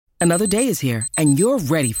Another day is here, and you're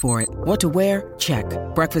ready for it. What to wear? Check.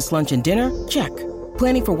 Breakfast, lunch, and dinner? Check.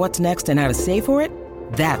 Planning for what's next and how to save for it?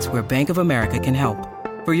 That's where Bank of America can help.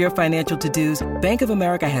 For your financial to-dos, Bank of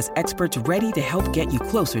America has experts ready to help get you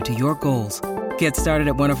closer to your goals. Get started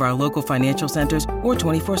at one of our local financial centers or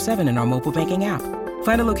 24/7 in our mobile banking app.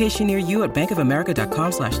 Find a location near you at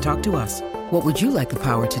bankofamerica.com/talktous. What would you like the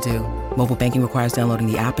power to do? Mobile banking requires downloading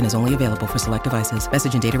the app and is only available for select devices.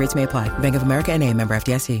 Message and data rates may apply. Bank of America N.A., member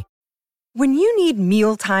FDIC. When you need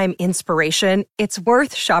mealtime inspiration, it's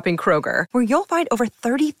worth shopping Kroger, where you'll find over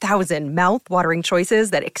 30,000 mouth-watering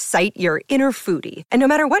choices that excite your inner foodie. And no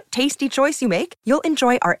matter what tasty choice you make, you'll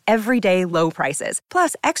enjoy our everyday low prices,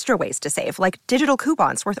 plus extra ways to save, like digital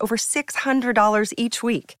coupons worth over $600 each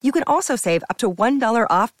week. You can also save up to $1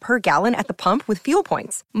 off per gallon at the pump with fuel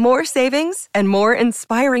points. More savings and more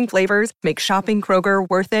inspiring flavors make shopping Kroger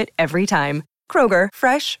worth it every time. Kroger,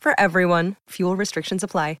 fresh for everyone. Fuel restrictions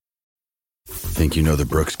apply. Think you know the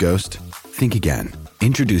Brooks Ghost? Think again.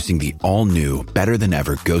 Introducing the all-new,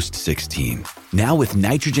 better-than-ever Ghost 16. Now with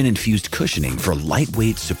nitrogen-infused cushioning for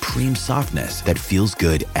lightweight, supreme softness that feels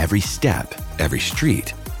good every step, every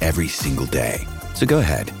street, every single day. So go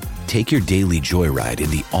ahead, take your daily joyride in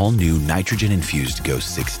the all-new nitrogen-infused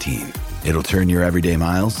Ghost 16. It'll turn your everyday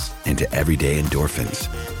miles into everyday endorphins.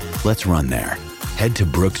 Let's run there. Head to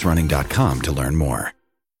brooksrunning.com to learn more.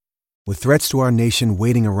 With threats to our nation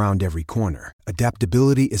waiting around every corner,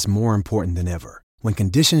 adaptability is more important than ever. When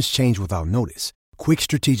conditions change without notice, quick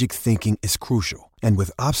strategic thinking is crucial. And with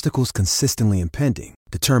obstacles consistently impending,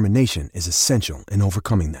 determination is essential in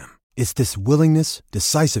overcoming them. It's this willingness,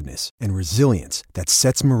 decisiveness, and resilience that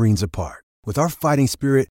sets Marines apart. With our fighting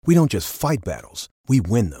spirit, we don't just fight battles, we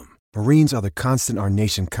win them. Marines are the constant our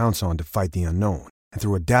nation counts on to fight the unknown. And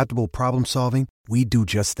through adaptable problem solving, we do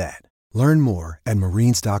just that. Learn more at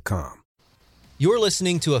marines.com. You're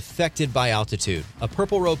listening to Affected by Altitude, a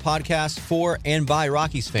Purple Row podcast for and by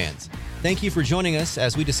Rockies fans. Thank you for joining us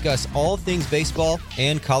as we discuss all things baseball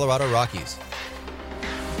and Colorado Rockies.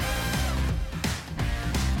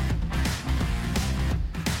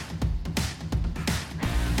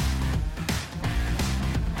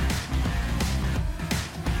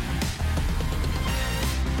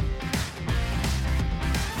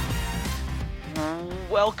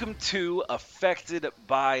 Welcome to Affected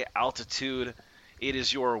by Altitude. It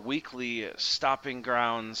is your weekly stopping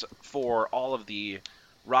grounds for all of the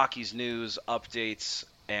Rockies news, updates,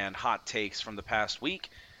 and hot takes from the past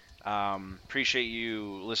week. Appreciate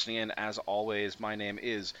you listening in as always. My name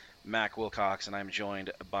is Mac Wilcox, and I'm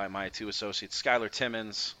joined by my two associates, Skylar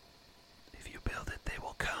Timmons. If you build it, they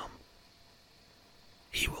will come.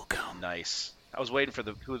 He will come. Nice. I was waiting for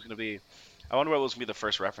who was going to be. I wonder what was going to be the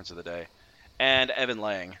first reference of the day. And Evan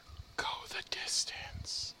Lang. Go the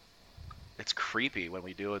distance. It's creepy when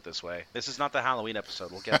we do it this way. This is not the Halloween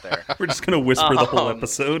episode. We'll get there. We're just going to whisper the whole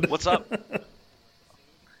episode. What's up?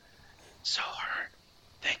 Solar,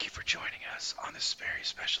 thank you for joining us on this very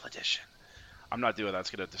special edition. I'm not doing that. It's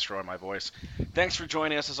going to destroy my voice. Thanks for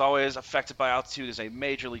joining us as always. Affected by Altitude is a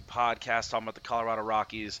Major League podcast talking about the Colorado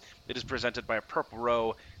Rockies. It is presented by Purple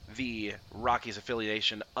Row, the Rockies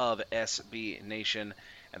affiliation of SB Nation.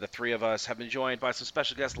 And the three of us have been joined by some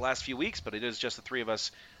special guests the last few weeks, but it is just the three of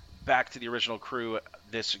us back to the original crew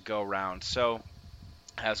this go-round. So,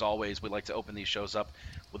 as always, we like to open these shows up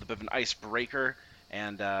with a bit of an icebreaker.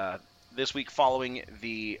 And this week, following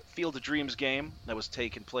the Field of Dreams game that was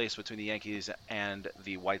taking place between the Yankees and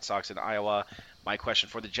the White Sox in Iowa, my question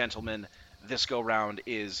for the gentlemen this go-round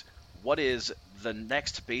is, what is the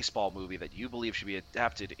next baseball movie that you believe should be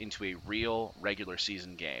adapted into a real regular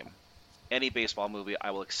season game? Any baseball movie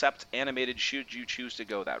I will accept animated should you choose to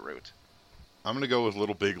go that route. I'm going to go with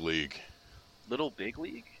Little Big League. Little Big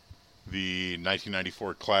League? The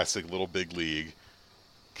 1994 classic Little Big League.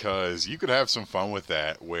 Because you could have some fun with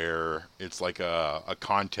that where it's like a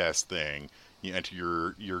contest thing. You enter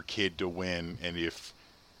your kid to win, and if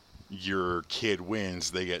your kid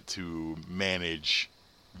wins, they get to manage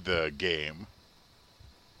the game.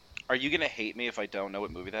 Are you going to hate me if I don't know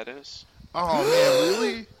what movie that is? Oh, man,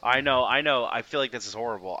 really? I know. I feel like this is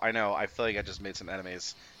horrible. I know. I feel like I just made some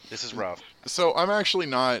enemies. This is rough. So I'm actually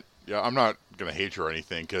not... Yeah, I'm not going to hate you or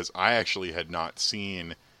anything, because I actually had not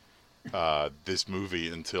seen this movie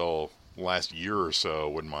until last year or so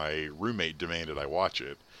when my roommate demanded I watch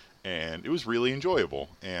it. And it was really enjoyable,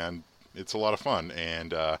 and it's a lot of fun.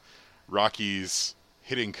 And Rocky's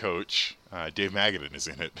hitting coach, Dave Magadan, is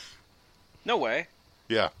in it. No way.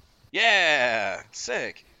 Yeah. Yeah!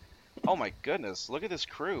 Sick. Oh my goodness, look at this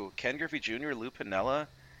crew. Ken Griffey Jr., Lou Piniella,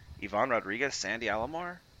 Ivan Rodriguez, Sandy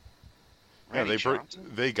Alomar. Randy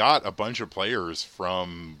they got a bunch of players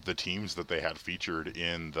from the teams that they had featured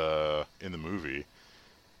in the movie,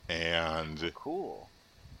 and cool.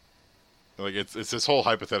 Like it's this whole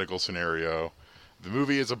hypothetical scenario. The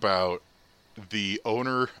movie is about the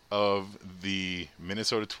owner of the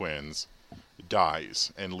Minnesota Twins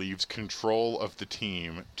dies and leaves control of the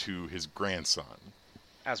team to his grandson.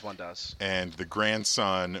 As one does. And the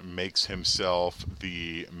grandson makes himself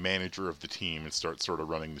the manager of the team and starts sort of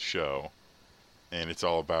running the show. And it's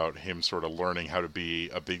all about him sort of learning how to be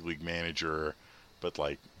a big league manager, but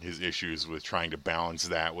like his issues with trying to balance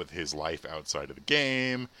that with his life outside of the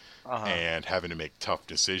game, and having to make tough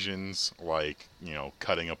decisions, like, you know,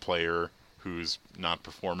 cutting a player who's not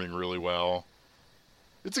performing really well.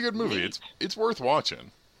 It's a good movie. Neat. It's worth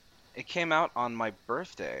watching. It came out on my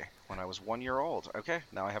birthday when I was 1 year old. Okay,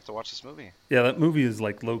 now I have to watch this movie. Yeah, that movie is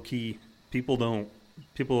like low key. People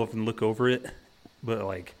often look over it, but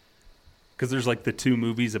like, because there's like the two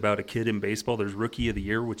movies about a kid in baseball. There's Rookie of the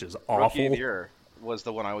Year, which is awful. Rookie of the Year was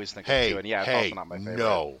the one I always think of too, and yeah, it's also not my favorite.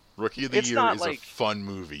 No, Rookie of the Year is a fun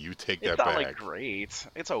movie. You take that back. It's not like great.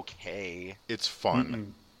 It's okay. It's fun.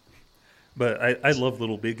 Mm-mm. But I love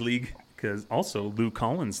Little Big League, because also Lou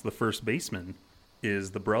Collins, the first baseman,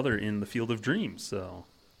 is the brother in The Field of Dreams. So,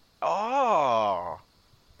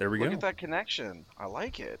 there we go. Look at that connection. I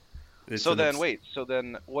like it. It's So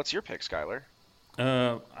then, what's your pick, Skylar?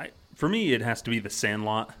 For me, it has to be The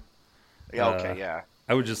Sandlot. Yeah. Okay. Yeah.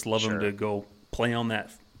 I would just love him to go play on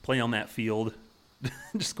that field.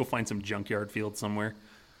 Just go find some junkyard field somewhere.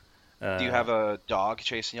 Do you have a dog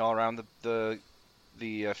chasing y'all around the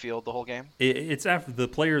field the whole game? It's after the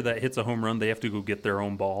player that hits a home run, they have to go get their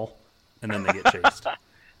own ball, and then they get chased.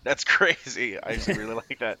 That's crazy. I actually really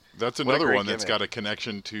like that. That's another one that's got a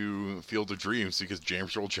connection to Field of Dreams because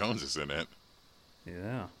James Earl Jones is in it.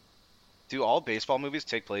 Yeah. Do all baseball movies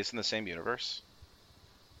take place in the same universe?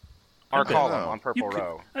 Our column on Purple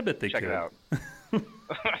Row. I bet they could. Check it out.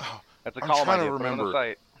 That's a column idea. Put it on the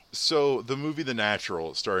site. So the movie The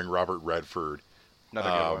Natural, starring Robert Redford. Another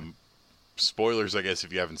good one. Spoilers, I guess,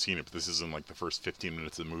 if you haven't seen it, but this is in like the first 15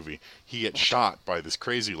 minutes of the movie. He gets shot by this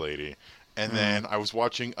crazy lady. And then I was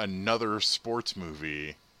watching another sports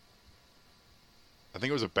movie. I think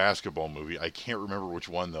it was a basketball movie. I can't remember which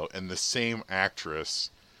one, though. And the same actress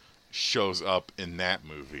shows up in that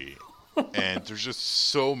movie. And there's just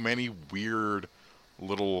so many weird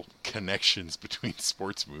little connections between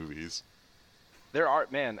sports movies. There are,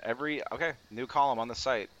 new column on the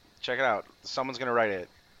site. Check it out. Someone's going to write it.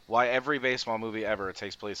 Why every baseball movie ever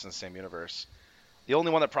takes place in the same universe. The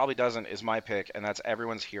only one that probably doesn't is my pick, and that's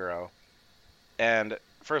Everyone's Hero. And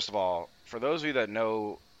first of all, for those of you that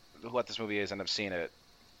know what this movie is and have seen it,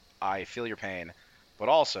 I feel your pain. But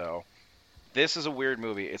also, this is a weird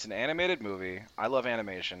movie. It's an animated movie. I love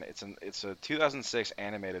animation. It's a 2006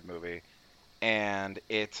 animated movie, and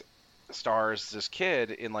it stars this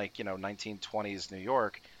kid in 1920s New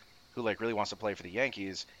York who really wants to play for the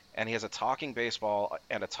Yankees, and he has a talking baseball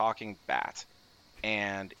and a talking bat.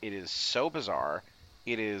 And it is so bizarre.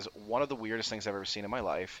 It is one of the weirdest things I've ever seen in my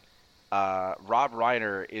life. Rob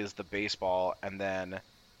Reiner is the baseball, and then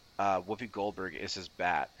Whoopi Goldberg is his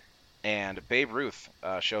bat. And Babe Ruth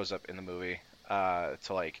shows up in the movie to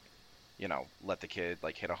let the kid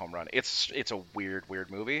hit a home run. It's a weird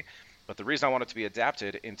movie, but the reason I want it to be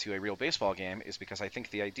adapted into a real baseball game is because I think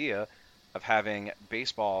the idea of having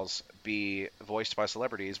baseballs be voiced by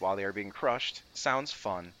celebrities while they are being crushed sounds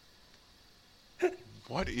fun.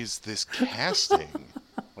 What is this casting?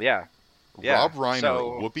 Yeah. Rob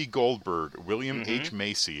Reiner, Whoopi Goldberg, William H.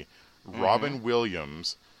 Macy, Robin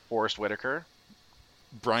Williams, Forrest Whitaker,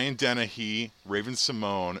 Brian Dennehy,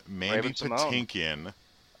 Raven-Symoné, Mandy Patinkin,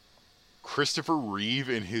 Christopher Reeve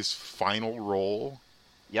in his final role.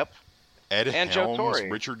 Yep. Ed and Helms, Joe Torre.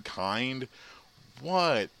 Richard Kind.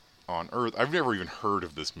 What on earth? I've never even heard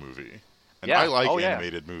of this movie. And I like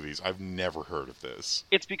animated movies. I've never heard of this.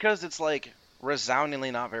 It's because it's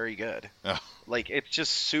resoundingly not very good. It's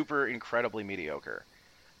just super incredibly mediocre.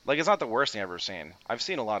 It's not the worst thing I've ever seen. I've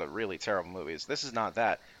seen a lot of really terrible movies. This is not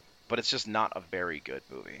that, but it's just not a very good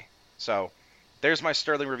movie. So there's my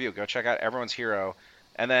sterling review. Go check out Everyone's Hero.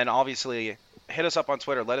 And then obviously hit us up on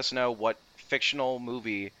Twitter. Let us know what fictional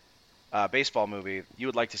movie, baseball movie, you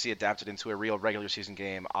would like to see adapted into a real regular season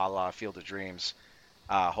game a la Field of Dreams.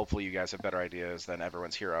 Hopefully you guys have better ideas than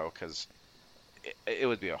Everyone's Hero, because it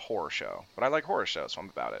would be a horror show. But I like horror shows, so I'm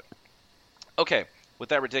about it. Okay, with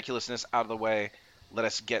that ridiculousness out of the way, let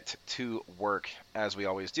us get to work as we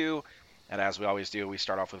always do. And as we always do, we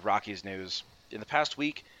start off with Rockies news. In the past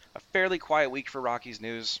week, a fairly quiet week for Rockies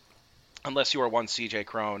news, unless you are one CJ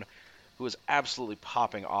Cron, who is absolutely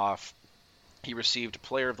popping off He received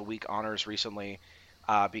Player of the Week honors recently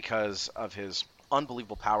because of his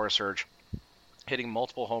unbelievable power surge, hitting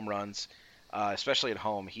multiple home runs, especially at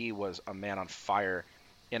home. He was a man on fire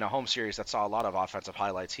in a home series that saw a lot of offensive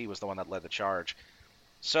highlights. He was the one that led the charge.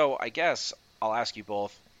 So I guess I'll ask you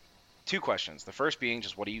both two questions. The first being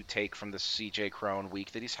just what do you take from the CJ Cron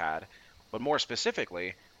week that he's had? But more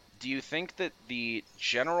specifically, do you think that the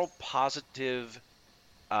general positive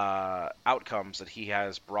outcomes that he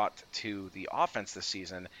has brought to the offense this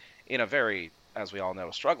season in a very, as we all know,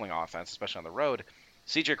 struggling offense, especially on the road,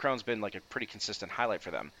 CJ Cron's been like a pretty consistent highlight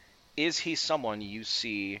for them. Is he someone you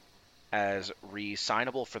see as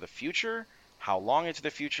re-signable for the future? How long into the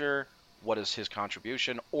future? What is his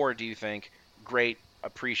contribution? Or do you think, great,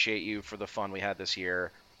 appreciate you for the fun we had this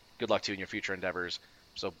year. Good luck to you in your future endeavors.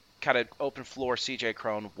 So kind of open floor, CJ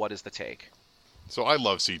Cron, what is the take? So I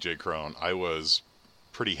love CJ Cron. I was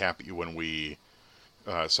pretty happy when we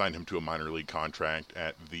signed him to a minor league contract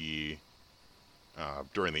at the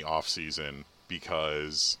during the off season,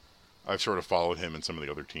 because I've sort of followed him in some of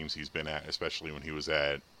the other teams he's been at, especially when he was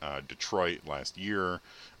at Detroit last year,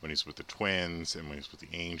 when he's with the Twins, and when he's with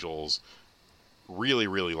the Angels. Really,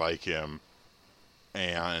 really like him.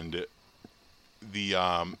 And the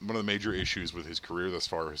one of the major issues with his career thus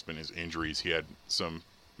far has been his injuries. He had some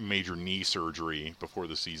major knee surgery before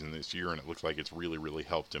the season this year, and it looks like it's really, really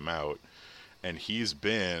helped him out. And he's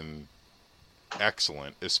been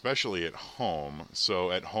excellent, especially at home. So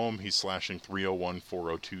at home, he's slashing .301,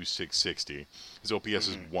 .402, .660. His OPS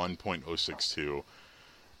is 1.062.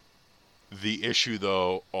 The issue,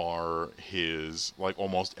 though, are his, like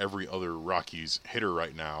almost every other Rockies hitter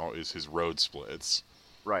right now, is his road splits.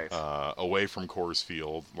 Right. Away from Coors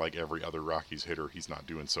Field, like every other Rockies hitter, he's not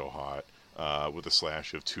doing so hot, with a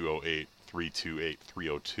slash of .208, .328,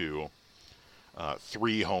 .302.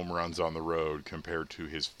 3 home runs on the road compared to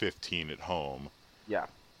his 15 at home. Yeah.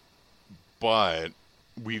 But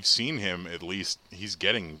we've seen him, at least, he's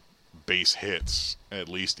getting base hits, at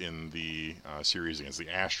least in the series against the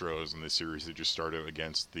Astros and the series that just started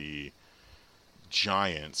against the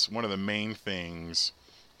Giants. One of the main things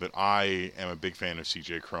that I am a big fan of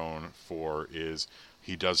CJ Cron for is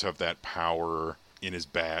he does have that power in his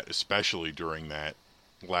bat, especially during that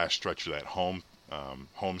last stretch of that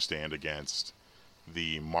homestand against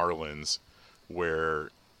the Marlins, where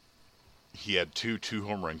he had two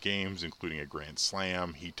home run games, including a grand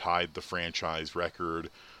slam. He tied the franchise record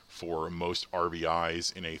for most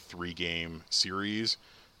RBIs in a 3-game series.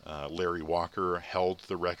 Larry Walker held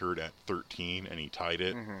the record at 13, and he tied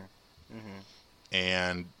it.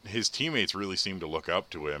 And his teammates really seem to look up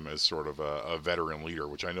to him as sort of a veteran leader,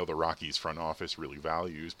 which I know the Rockies front office really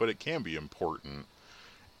values, but it can be important.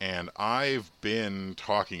 And I've been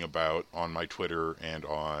talking about on my Twitter and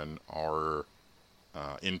on our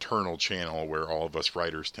internal channel, where all of us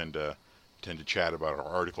writers tend to chat about our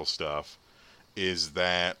article stuff, is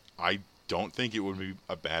that I don't think it would be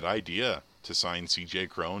a bad idea to sign CJ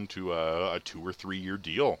Cron to a 2 or 3 year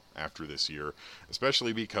deal after this year,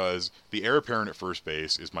 especially because the heir apparent at first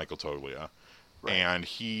base is Michael Toglia. Right. And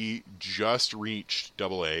he just reached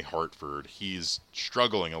AA Hartford. He's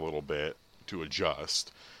struggling a little bit to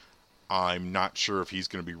adjust. I'm not sure if he's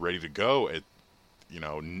going to be ready to go at,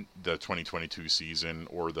 the 2022 season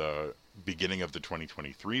or the beginning of the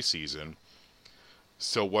 2023 season.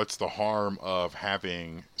 So what's the harm of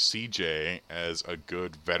having CJ as a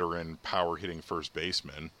good veteran power-hitting first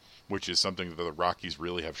baseman, which is something that the Rockies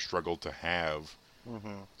really have struggled to have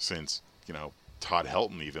since, Todd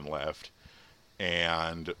Helton even left.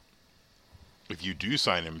 And if you do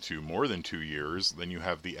sign him to more than 2 years, then you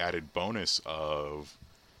have the added bonus of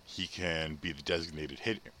he can be the designated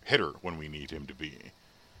hitter when we need him to be.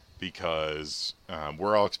 Because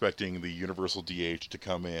we're all expecting the universal DH to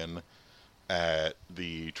come in at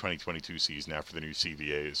the 2022 season after the new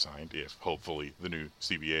CBA is signed, if hopefully the new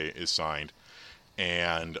CBA is signed.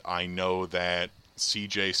 And I know that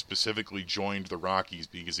CJ specifically joined the Rockies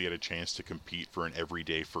because he had a chance to compete for an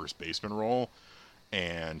everyday first baseman role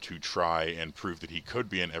and to try and prove that he could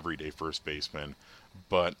be an everyday first baseman.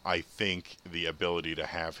 But I think the ability to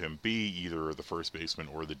have him be either the first baseman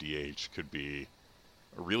or the DH could be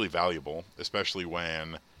really valuable, especially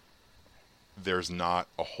when there's not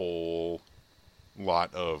a whole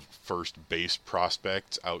lot of first base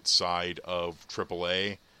prospects outside of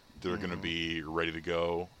AAA. They're going to be ready to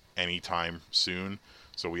go anytime soon.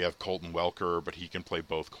 So we have Colton Welker, but he can play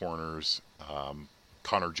both corners.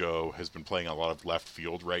 Connor Joe has been playing a lot of left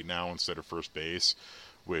field right now instead of first base,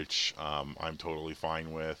 which I'm totally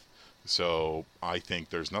fine with. So I think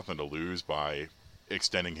there's nothing to lose by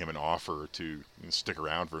extending him an offer to stick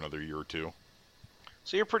around for another year or two.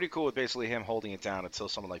 So you're pretty cool with basically him holding it down until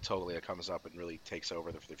someone like Toglia comes up and really takes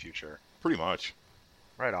over for the future. Pretty much.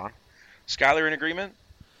 Right on. Skyler, in agreement?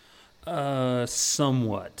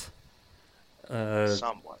 Somewhat.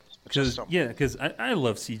 Somewhat. Because I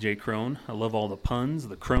love CJ Crone. I love all the puns,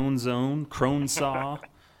 the Crone Zone, Crone Saw,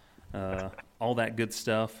 all that good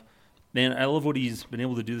stuff. Man, I love what he's been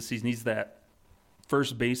able to do this season. He's that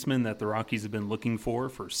first baseman that the Rockies have been looking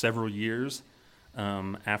for several years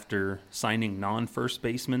after signing non-first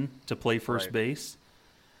baseman to play first base.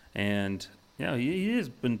 And, yeah, he has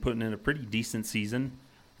been putting in a pretty decent season.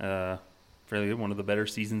 Fairly good, one of the better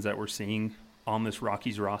seasons that we're seeing on this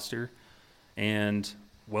Rockies roster. And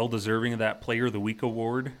well-deserving of that Player of the Week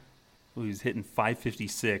award. He's hitting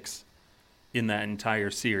 .556 in that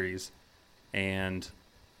entire series. And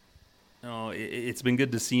it's been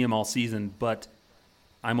good to see him all season, but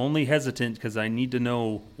I'm only hesitant because I need to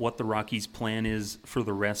know what the Rockies' plan is for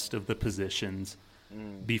the rest of the positions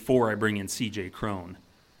before I bring in CJ Crone.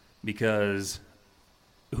 Because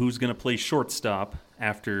who's going to play shortstop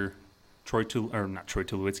after not Troy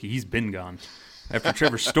Tulowitzki, he's been gone. After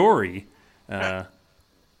Trevor Story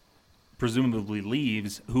presumably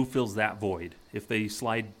leaves, who fills that void? If they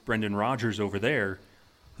slide Brendan Rodgers over there,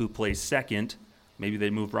 who plays second, maybe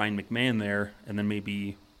they move Ryan McMahon there, and then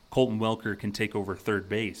maybe Colton Welker can take over third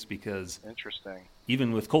base, because interesting.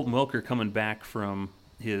 Even with Colton Welker coming back from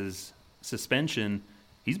his suspension,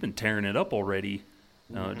 he's been tearing it up already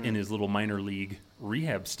in his little minor league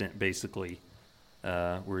rehab stint, basically,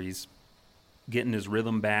 where he's getting his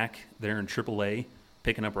rhythm back there in AAA,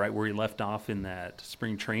 picking up right where he left off in that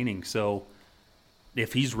spring training. So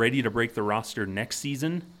if he's ready to break the roster next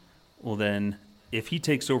season, well then if he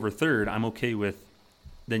takes over third, I'm okay with,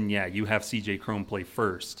 then yeah, you have CJ Crone play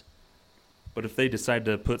first. But if they decide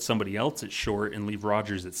to put somebody else at short and leave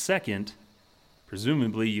Rodgers at second,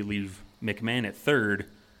 presumably you leave McMahon at third,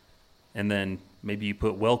 and then maybe you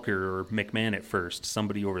put Welker or McMahon at first,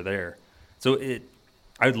 somebody over there. So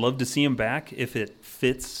I'd love to see him back if it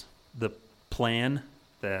fits the plan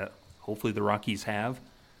that hopefully the Rockies have.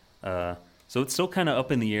 So it's still kind of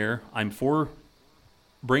up in the air. I'm for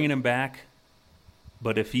bringing him back,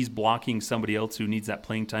 but if he's blocking somebody else who needs that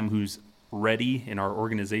playing time, who's ready in our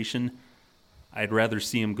organization, I'd rather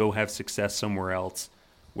see him go have success somewhere else,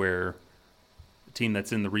 where a team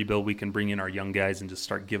that's in the rebuild, we can bring in our young guys and just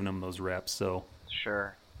start giving them those reps. So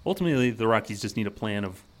sure. Ultimately, the Rockies just need a plan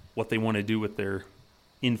of what they want to do with their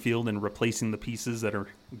infield and replacing the pieces that are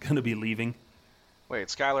going to be leaving. Wait,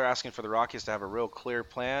 Skyler asking for the Rockies to have a real clear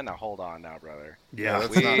plan? Now, hold on now, brother. Yeah,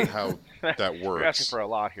 that's not how that works. You're asking for a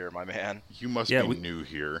lot here, my man. You must be new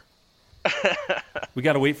here. We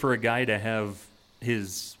got to wait for a guy to have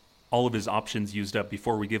all of his options used up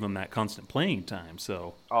before we give him that constant playing time.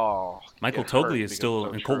 So Michael Toglia is still,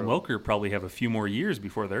 and Colton Welker probably have a few more years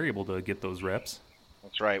before they're able to get those reps.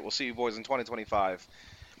 That's right. We'll see you boys in 2025.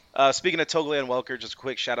 Speaking of Toglia and Welker, just a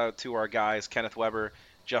quick shout out to our guys, Kenneth Weber,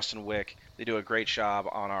 Justin Wick. They do a great job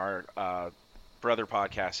on our brother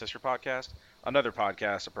podcast, sister podcast, another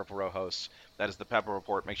podcast that Purple Row hosts. That is the Pepper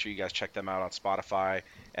Report. Make sure you guys check them out on Spotify,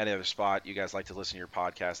 any other spot you guys like to listen to your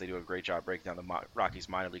podcast. They do a great job breaking down the Rockies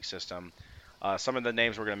minor league system. Some of the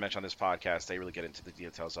names we're going to mention on this podcast, they really get into the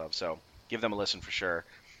details of. So give them a listen for sure.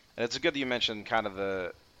 And it's good that you mentioned kind of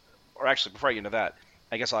or actually before I get into that,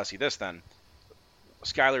 I guess I'll ask you this then.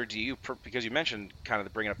 Skyler, do you, because you mentioned kind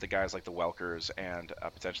of bringing up the guys like the Welkers and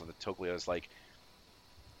potentially the Toglias, like,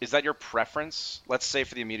 is that your preference? Let's say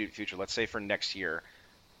for the immediate future, let's say for next year,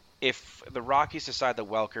 if the Rockies decide that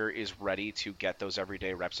Welker is ready to get those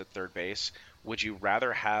everyday reps at third base, would you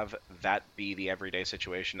rather have that be the everyday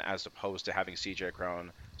situation as opposed to having CJ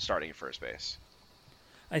Crone starting at first base?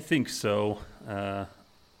 I think so.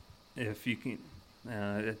 If you can,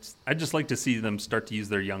 I'd just like to see them start to use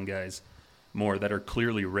their young guys more that are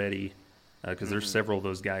clearly ready, because there's several of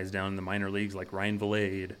those guys down in the minor leagues, like Ryan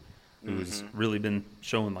Valade, who's really been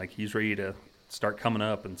showing like he's ready to start coming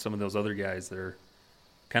up, and some of those other guys that are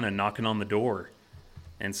kind of knocking on the door.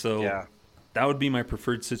 And so that would be my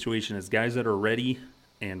preferred situation, is guys that are ready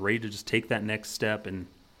and ready to just take that next step and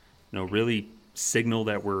really signal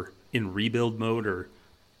that we're in rebuild mode, or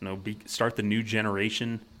start the new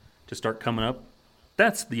generation to start coming up.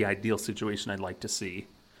 That's the ideal situation I'd like to see.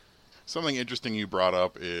 Something interesting you brought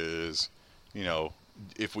up is,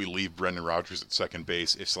 if we leave Brendan Rodgers at second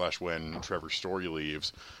base, when Trevor Story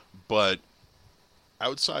leaves. But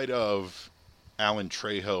outside of Alan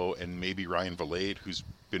Trejo and maybe Ryan Valade, who's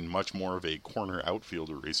been much more of a corner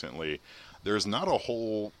outfielder recently, there's not a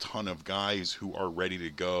whole ton of guys who are ready to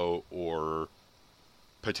go or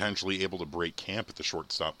potentially able to break camp at the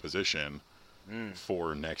shortstop position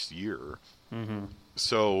for next year. Mm-hmm.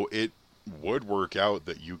 So it would work out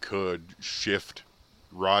that you could shift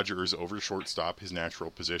Rogers over to shortstop, his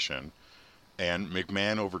natural position, and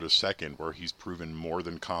McMahon over to second, where he's proven more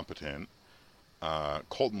than competent.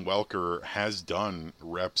 Colton Welker has done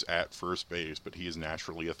reps at first base, but he is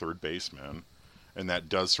naturally a third baseman, and that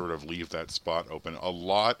does sort of leave that spot open. A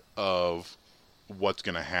lot of what's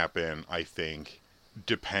going to happen, I think,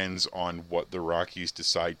 depends on what the Rockies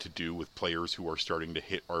decide to do with players who are starting to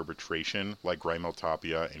hit arbitration, like Raimel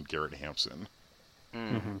Tapia and Garrett Hampson.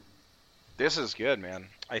 Mm-hmm. This is good, man.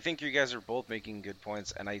 I think you guys are both making good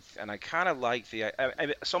points, and I kind of like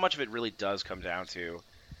so much of it really does come down to,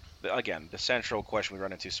 again, the central question we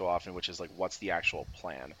run into so often, which is like, what's the actual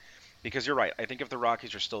plan? Because you're right. I think if the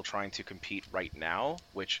Rockies are still trying to compete right now,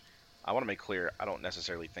 which I want to make clear, I don't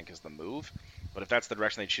necessarily think is the move, but if that's the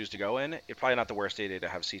direction they choose to go in, it's probably not the worst idea to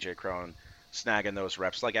have CJ Cron snagging those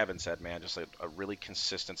reps. Like Evan said, man, just a really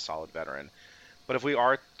consistent, solid veteran. But if we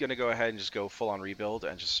are going to go ahead and just go full-on rebuild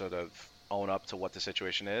and just sort of own up to what the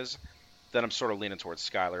situation is, then I'm sort of leaning towards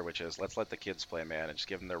Skyler, which is let's let the kids play, man, and just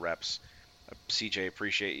give them their reps. CJ,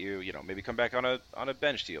 appreciate you. Maybe come back on a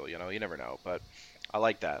bench deal. You never know. But I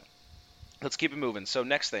like that. Let's keep it moving. So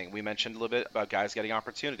next thing, we mentioned a little bit about guys getting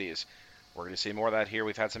opportunities. We're going to see more of that here.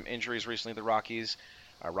 We've had some injuries recently, the Rockies.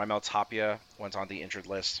 Raimel Tapia went on the injured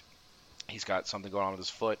list. He's got something going on with his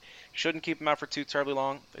foot. Shouldn't keep him out for too terribly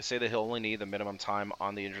long. They say that he'll only need the minimum time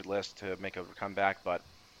on the injured list to make a comeback, but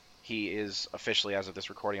he is officially, as of this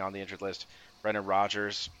recording, on the injured list. Brendan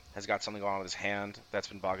Rodgers has got something going on with his hand that's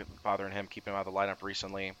been bothering him, keeping him out of the lineup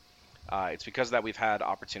recently. It's because of that we've had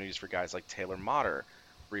opportunities for guys like Taylor Motter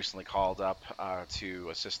recently called up to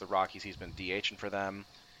assist the Rockies. He's been DHing for them,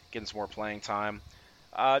 getting some more playing time.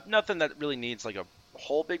 Nothing that really needs like a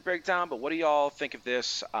whole big breakdown, but what do y'all think of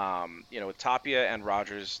this? With Tapia and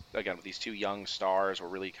Rodgers, again, with these two young stars we're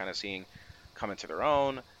really kind of seeing come into their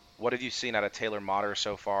own. What have you seen out of Taylor Motter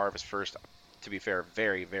so far of his first, to be fair,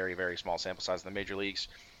 very, very, very small sample size in the major leagues?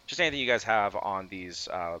 Just anything you guys have on these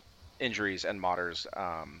injuries and Motter's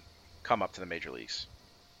come up to the major leagues?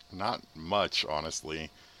 Not much, honestly.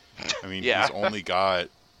 I mean, Yeah. He's only got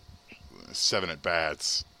 7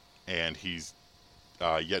 at-bats, and he's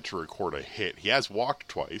yet to record a hit. He has walked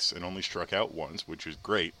twice and only struck out once, which is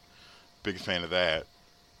great. Big fan of that.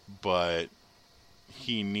 But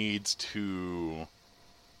he needs to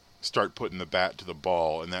start putting the bat to the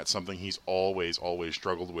ball, and that's something he's always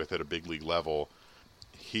struggled with at a big league level.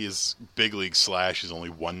 His big league slash is only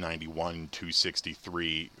 191,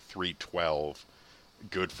 263, 312.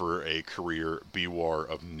 Good for a career BWAR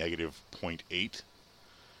of -0.8.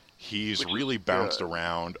 He's really bounced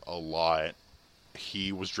around a lot.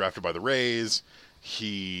 He was drafted by the Rays.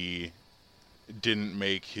 He didn't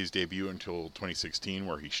make his debut until 2016,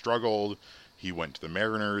 where he struggled. He went to the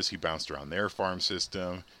Mariners. He bounced around their farm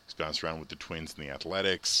system. He's bounced around with the Twins and the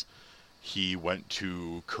Athletics. He went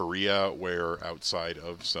to Korea, where outside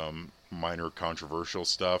of some minor controversial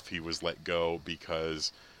stuff, he was let go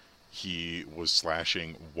because he was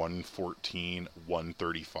slashing 114,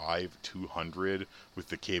 135, 200 with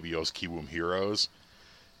the KBO's Kiwoom Heroes.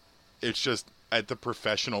 It's just, at the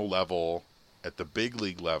professional level, at the big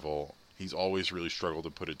league level, he's always really struggled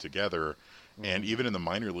to put it together. And even in the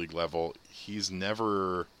minor league level, he's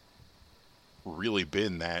never really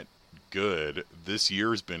been that good. This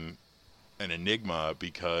year's been an enigma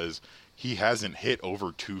because he hasn't hit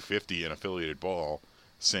over 250 in affiliated ball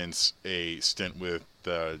since a stint with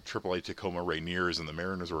the AAA Tacoma Rainiers in the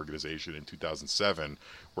Mariners organization in 2007,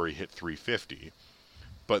 where he hit 350.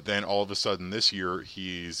 But then all of a sudden this year,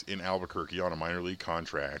 he's in Albuquerque on a minor league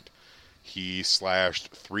contract. He slashed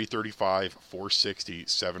 335, 460,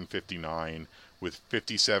 759 with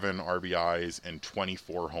 57 RBIs and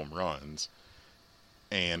 24 home runs,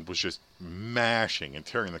 and was just mashing and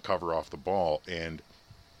tearing the cover off the ball. And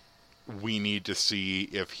we need to see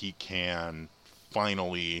if he can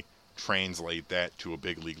finally translate that to a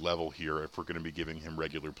big league level here if we're going to be giving him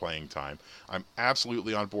regular playing time. I'm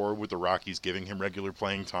absolutely on board with the Rockies giving him regular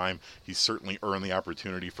playing time. He's certainly earned the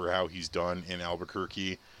opportunity for how he's done in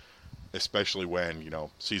Albuquerque, especially when,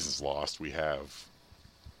 season's lost. We have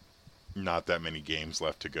not that many games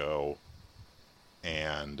left to go,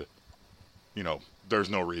 and, there's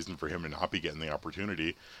no reason for him to not be getting the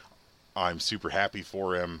opportunity. I'm super happy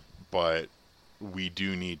for him, but we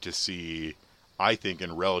do need to see, I think,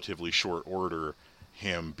 in relatively short order,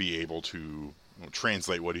 him be able to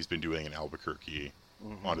translate what he's been doing in Albuquerque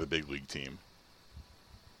onto the big league team.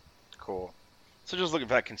 Cool. So just looking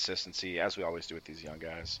for that consistency, as we always do with these young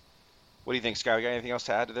guys. What do you think, Sky? You got anything else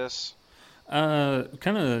to add to this?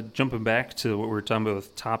 Kind of jumping back to what we were talking about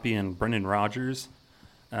with Tapia and Brendan Rodgers.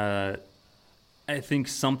 I think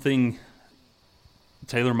something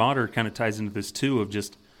Taylor Motter kind of ties into this too, of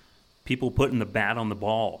just people putting the bat on the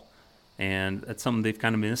ball. And that's something they've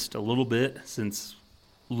kind of missed a little bit since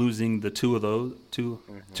losing the two of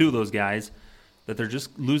those guys, that they're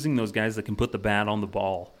just losing those guys that can put the bat on the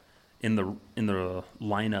ball in the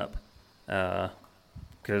lineup.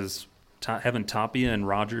 Because having Tapia and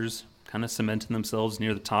Rogers kind of cementing themselves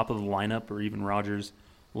near the top of the lineup, or even Rogers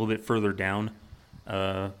a little bit further down,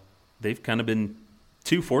 they've kind of been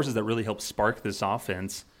two forces that really help spark this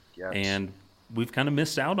offense. Yes. And we've kind of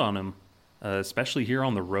missed out on them, especially here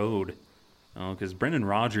on the road. Because Brendan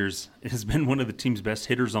Rodgers has been one of the team's best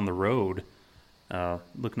hitters on the road.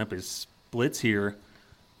 Looking up his splits here,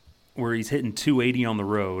 where he's hitting 280 on the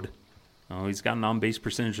road. He's got an on-base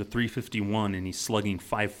percentage of 351, and he's slugging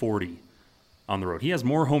 540 on the road. He has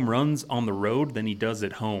more home runs on the road than he does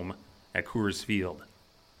at home at Coors Field,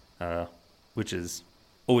 which is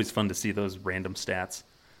always fun to see those random stats.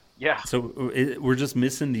 Yeah. So we're just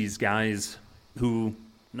missing these guys who,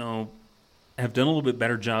 have done a little bit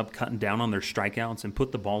better job cutting down on their strikeouts and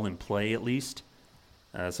put the ball in play at least.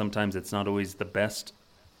 Sometimes it's not always the best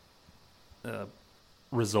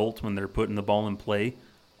result when they're putting the ball in play,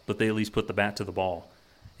 but they at least put the bat to the ball.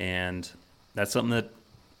 And that's something that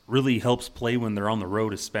really helps play when they're on the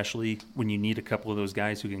road, especially when you need a couple of those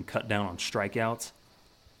guys who can cut down on strikeouts.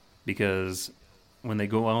 Because when they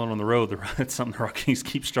go out on the road, that's something the Rockies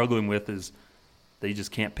keep struggling with, is they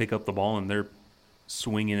just can't pick up the ball, and they're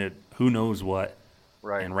swinging it who knows what,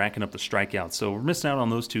 right, and racking up the strikeouts. So we're missing out on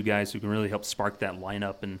those two guys who can really help spark that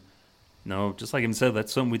lineup. And just like I said,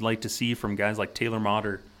 that's something we'd like to see from guys like Taylor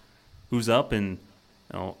Motter, who's up. And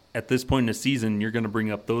at this point in the season, you're going to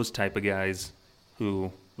bring up those type of guys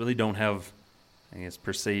who really don't have, I guess,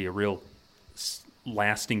 per se, a real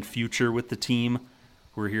lasting future with the team.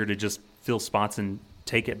 We're here to just fill spots and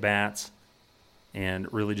take at bats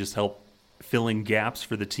and really just help fill in gaps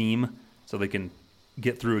for the team so they can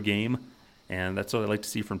get through a game. And that's what I like to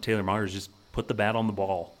see from Taylor Motter, is just put the bat on the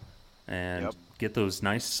ball and get those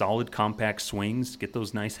nice, solid, compact swings, get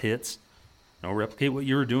those nice hits. Replicate what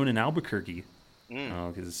you were doing in Albuquerque,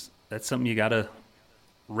 because that's something you got to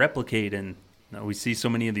replicate. And we see so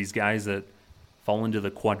many of these guys that fall into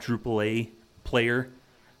the quadruple A player,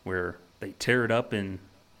 where they tear it up in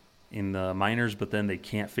the minors, but then they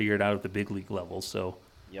can't figure it out at the big league level. So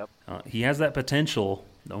he has that potential.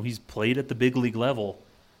 He's played at the big league level,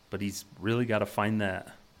 but he's really got to find that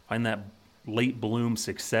late bloom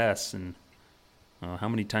success. And how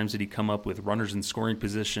many times did he come up with runners in scoring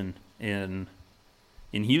position in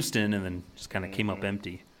Houston, and then just kind of came up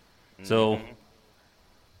empty? So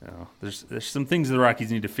there's some things the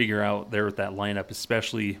Rockies need to figure out there with that lineup,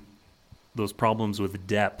 especially those problems with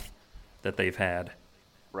depth that they've had.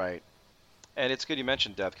 Right. And it's good you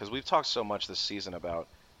mentioned depth, because we've talked so much this season about,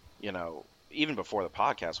 even before the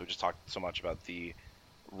podcast, we just talked so much about the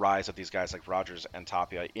rise of these guys like Rogers and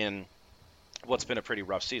Tapia in what's been a pretty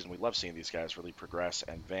rough season. We love seeing these guys really progress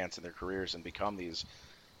and advance in their careers and become these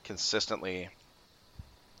consistently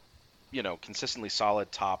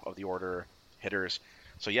solid top of the order hitters.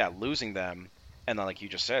 So losing them, and then like you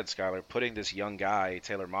just said, Skylar, putting this young guy,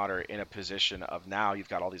 Taylor Motter, in a position of, now you've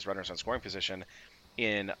got all these runners on scoring position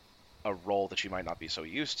in a role that you might not be so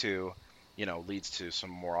used to, leads to some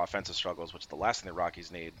more offensive struggles, which is the last thing the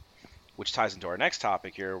Rockies need, which ties into our next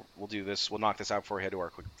topic here. We'll knock this out before we head to our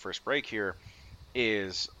quick first break here,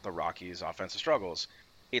 is the Rockies' offensive struggles.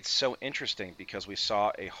 It's so interesting because we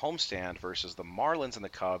saw a homestand versus the Marlins and the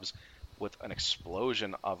Cubs with an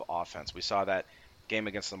explosion of offense. We saw that game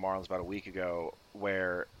against the Marlins about a week ago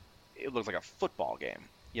where it looked like a football game.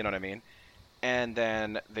 You know what I mean? And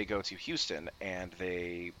then they go to Houston and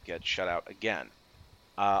they get shut out again.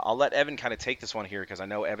 I'll let Evan kind of take this one here, because I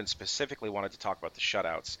know Evan specifically wanted to talk about the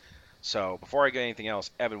shutouts. So before I get anything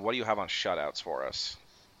else, Evan, what do you have on shutouts for us?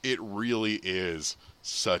 It really is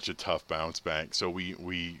such a tough bounce back. So we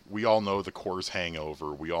all know the Coors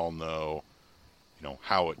hangover. We all know,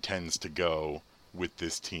 how it tends to go with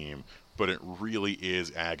this team. But it really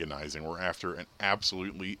is agonizing. We're after an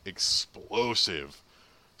absolutely explosive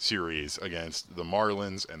series against the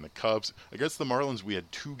Marlins and the Cubs. Against the Marlins, we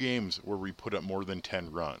had 2 games where we put up more than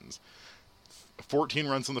 10 runs. 14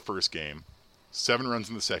 runs in the first game, 7 runs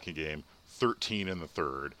in the second game, 13 in the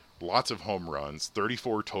third. Lots of home runs,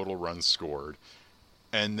 34 total runs scored.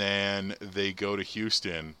 And then they go to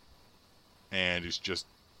Houston, and it's just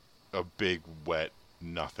a big, wet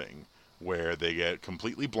nothing, where they get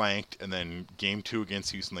completely blanked, and then game 2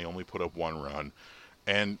 against Houston, they only put up 1 run.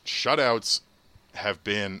 And shutouts have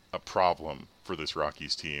been a problem for this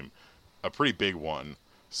Rockies team, a pretty big one.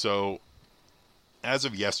 So as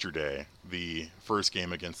of yesterday, the first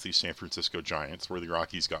game against the San Francisco Giants, where the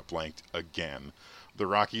Rockies got blanked again, the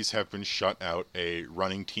Rockies have been shut out a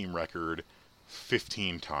running team record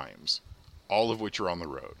 15 times, all of which are on the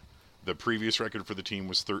road. The previous record for the team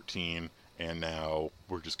was 13, and now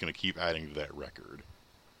we're just going to keep adding to that record.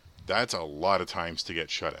 That's a lot of times to get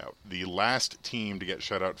shut out. The last team to get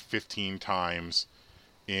shut out 15 times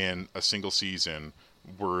in a single season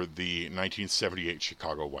were the 1978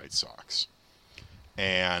 Chicago White Sox.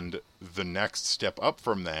 And the next step up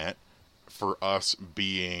from that, for us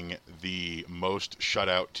being the most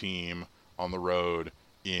shutout team on the road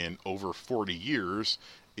in over 40 years,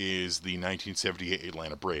 is the 1978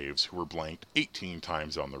 Atlanta Braves, who were blanked 18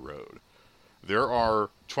 times on the road. There are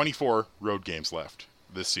 24 road games left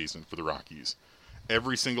this season for the Rockies.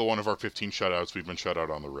 Every single one of our 15 shutouts, we've been shut out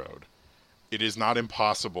on the road. It is not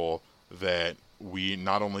impossible that we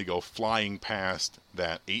not only go flying past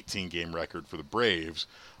that 18-game record for the Braves,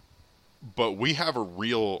 but we have a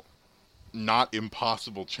real, not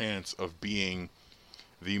impossible chance of being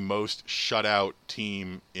the most shutout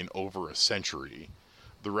team in over a century.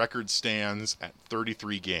 The record stands at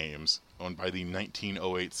 33 games, owned by the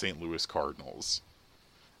 1908 St. Louis Cardinals.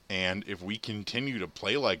 And if we continue to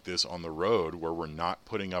play like this on the road, where we're not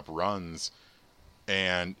putting up runs,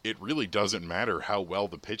 and it really doesn't matter how well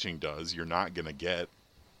the pitching does, you're not going to get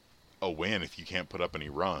a win if you can't put up any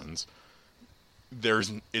runs.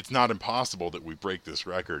 It's not impossible that we break this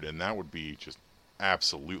record, and that would be just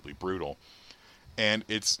absolutely brutal. And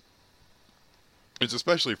it's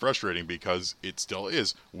especially frustrating because it still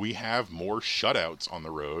is. We have more shutouts on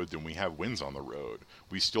the road than we have wins on the road.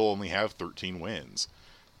 We still only have 13 wins.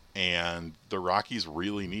 And the Rockies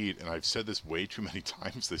really need, and I've said this way too many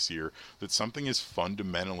times this year, that something is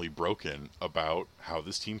fundamentally broken about how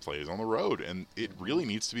this team plays on the road. And it really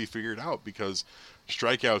needs to be figured out, because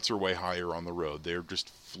strikeouts are way higher on the road. They're just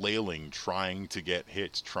flailing, trying to get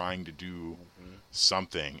hits, trying to do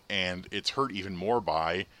something. And it's hurt even more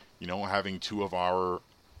by, having two of our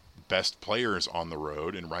best players on the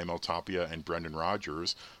road, in Raimel Tapia and Brendan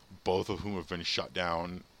Rodgers, both of whom have been shut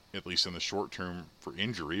down, at least in the short term, for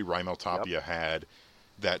injury. Raimel Tapia had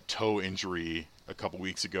that toe injury a couple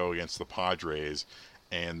weeks ago against the Padres,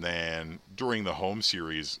 and then during the home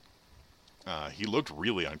series, he looked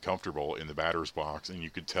really uncomfortable in the batter's box, and you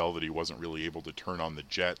could tell that he wasn't really able to turn on the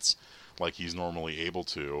jets like he's normally able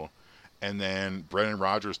to. And then Brendan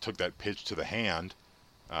Rodgers took that pitch to the hand,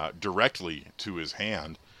 directly to his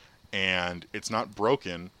hand, and it's not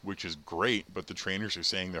broken, which is great, but the trainers are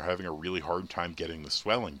saying they're having a really hard time getting the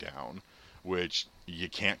swelling down, which you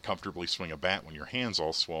can't comfortably swing a bat when your hand's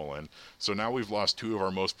all swollen. So now we've lost two of our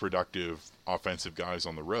most productive offensive guys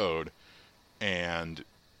on the road, and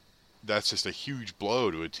that's just a huge blow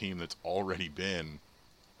to a team that's already been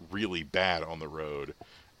really bad on the road.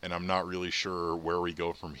 And I'm not really sure where we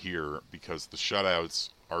go from here, because the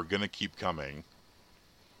shutouts are going to keep coming.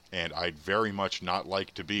 And I'd very much not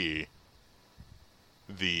like to be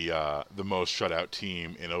the most shutout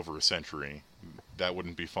team in over a century. That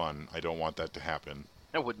wouldn't be fun. I don't want that to happen.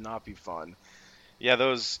 It would not be fun. Yeah,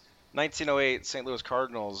 those 1908 St. Louis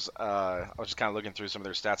Cardinals, I was just kind of looking through some of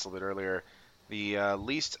their stats a little bit earlier. The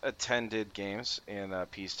least attended games in a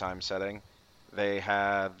peacetime setting. They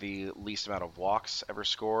had the least amount of walks ever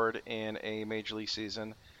scored in a Major League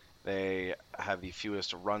season. They have the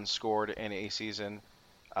fewest runs scored in a season.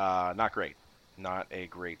 Not great. Not a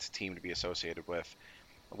great team to be associated with.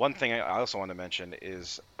 One thing I also want to mention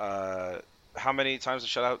is how many times a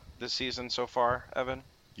shutout this season so far, Evan?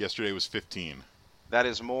 Yesterday was 15. That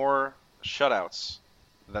is more shutouts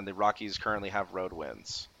than the Rockies currently have road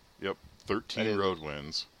wins. Yep, 13 road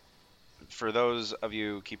wins. For those of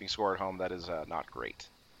you keeping score at home, that is not great.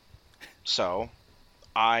 So,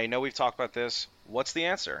 I know we've talked about this. What's the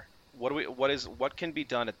answer? What can be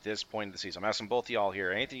done at this point in the season? I'm asking both of y'all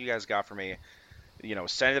here. Anything you guys got for me?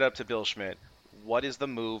 Send it up to Bill Schmidt. What is the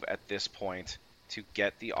move at this point to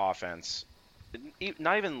get the offense,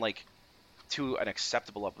 not even like to an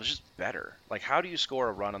acceptable level, just better? Like, how do you score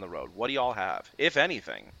a run on the road? What do y'all have, if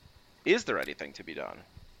anything? Is there anything to be done?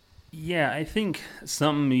 Yeah, I think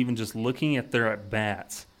something, even just looking at their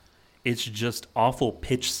at-bats, it's just awful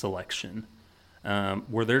pitch selection,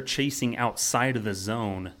 where they're chasing outside of the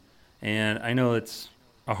zone. And I know it's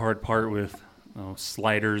a hard part with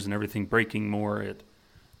sliders and everything breaking more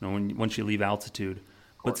once you leave altitude.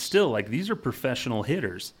 But still, like, these are professional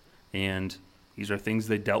hitters, and these are things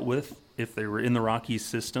they dealt with if they were in the Rockies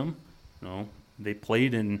system. They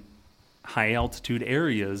played in high altitude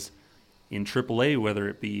areas in AAA, whether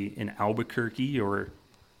it be in Albuquerque or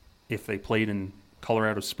if they played in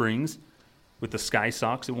Colorado Springs with the Sky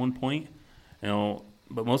Sox at one point.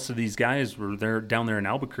 But most of these guys were down there in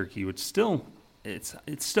Albuquerque, which still it's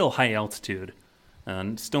still high altitude,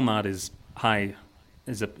 and still not as high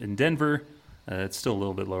as up in Denver. It's still a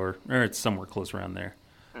little bit lower, or it's somewhere close around there.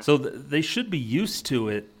 So they should be used to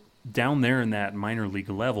it down there in that minor league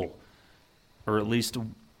level, or at least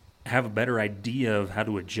have a better idea of how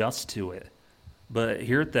to adjust to it. But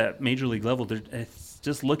here at that major league level, it's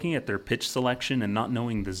just looking at their pitch selection and not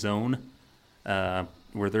knowing the zone,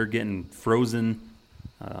 where they're getting frozen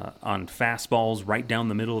on fastballs right down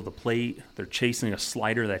the middle of the plate. They're chasing a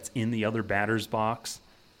slider that's in the other batter's box.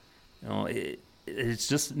 It's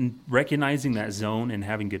just recognizing that zone and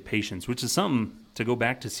having good patience, which is something, to go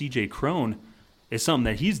back to C.J. Cron, is something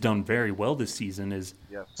that he's done very well this season.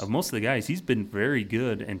 Of most of the guys, he's been very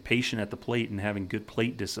good and patient at the plate and having good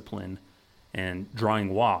plate discipline and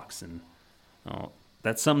drawing walks. And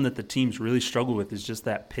that's something that the teams really struggle with, is just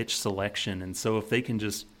that pitch selection. And so if they can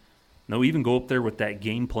just even go up there with that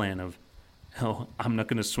game plan of, I'm not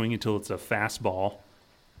going to swing until it's a fastball,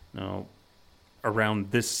 around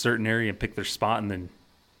this certain area and pick their spot and then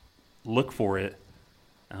look for it.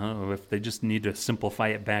 If they just need to simplify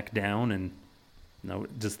it back down and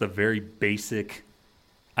just the very basic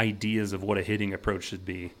ideas of what a hitting approach should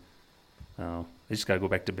be. They just got to go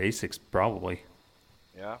back to basics, probably.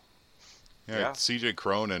 Yeah. C.J.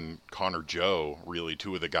 Cron and Connor Joe, really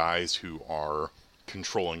two of the guys who are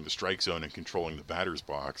controlling the strike zone and controlling the batter's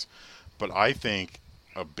box. But I think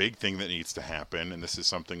a big thing that needs to happen, and this is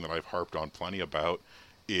something that I've harped on plenty about,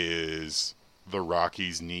 is the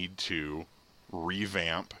Rockies need to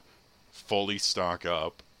revamp, fully stock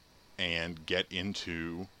up, and get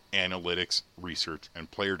into analytics, research,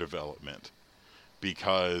 and player development.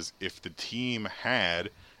 Because if the team had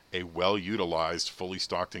a well-utilized, fully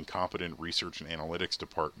stocked, and competent research and analytics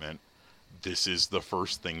department, this is the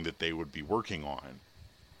first thing that they would be working on.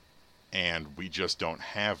 And we just don't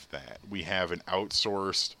have that. We have an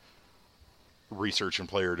outsourced research and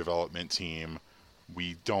player development team.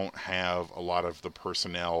 We don't have a lot of the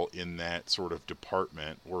personnel in that sort of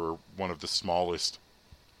department. We're one of the smallest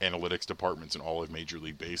analytics departments in all of Major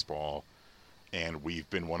League Baseball, and we've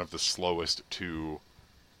been one of the slowest to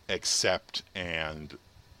accept and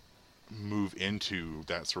move into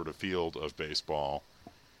that sort of field of baseball.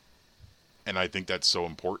 And I think that's so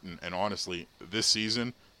important. And honestly, this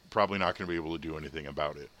season, probably not going to be able to do anything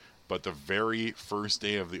about it. But the very first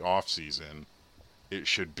day of the off season, it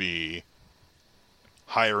should be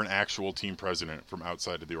hire an actual team president from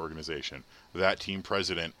outside of the organization. That team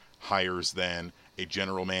president hires then a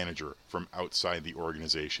general manager from outside the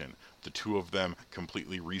organization. The two of them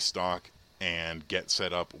completely restock and get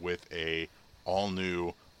set up with a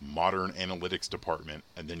all-new modern analytics department,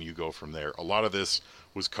 and then you go from there. A lot of this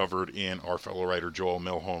was covered in our fellow writer Joel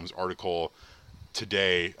Milholm's article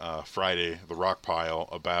today, Friday, The Rock Pile,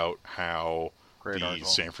 about how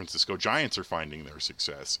San Francisco Giants are finding their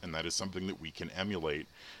success, and that is something that we can emulate,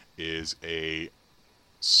 is a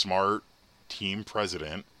smart team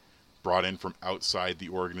president brought in from outside the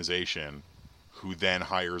organization who then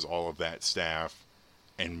hires all of that staff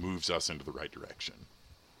and moves us into the right direction.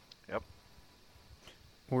 Yep.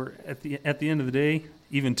 Or at the end of the day,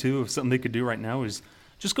 even too, if something they could do right now is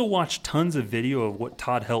just go watch tons of video of what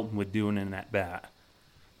Todd Helton would do in that bat.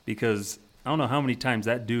 Because I don't know how many times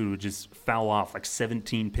that dude would just foul off like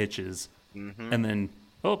 17 pitches and then,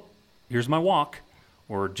 here's my walk,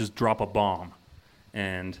 or just drop a bomb.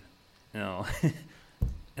 And,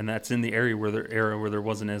 and that's in the era where there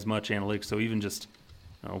wasn't as much analytics. So even just,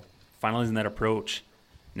 finalizing that approach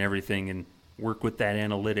and everything, and work with that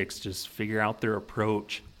analytics, just figure out their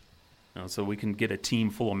approach, so we can get a team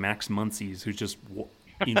full of Max Muncies who's just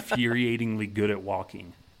infuriatingly good at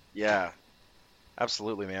walking. Yeah,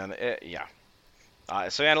 absolutely, man.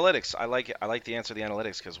 So analytics, I like the answer to the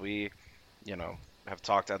analytics, because we, have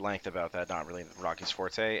talked at length about that. Not really Rocky's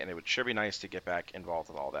forte, and it would sure be nice to get back involved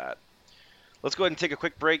with all that. Let's go ahead and take a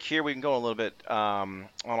quick break here. We can go a little bit on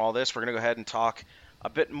all this. We're going to go ahead and talk a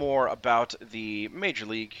bit more about the Major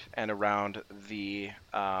League and around the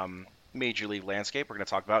Major League landscape. We're going to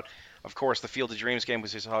talk about, of course, the Field of Dreams game we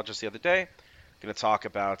saw just the other day. We're going to talk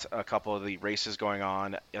about a couple of the races going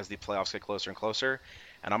on as the playoffs get closer and closer.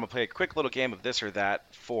 And I'm going to play a quick little game of this or that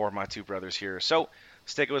for my two brothers here. So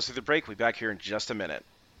stay with us through the break. We'll be back here in just a minute.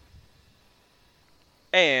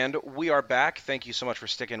 And we are back. Thank you so much for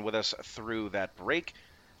sticking with us through that break.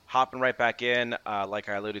 Hopping right back in, like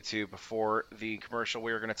I alluded to before the commercial,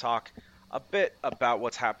 we are going to talk a bit about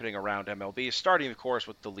what's happening around MLB, starting, of course,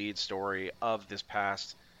 with the lead story of this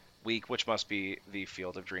past week, which must be the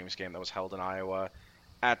Field of Dreams game that was held in Iowa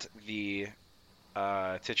at the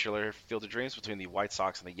titular Field of Dreams between the White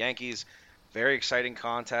Sox and the Yankees. Very exciting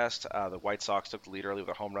contest. The White Sox took the lead early with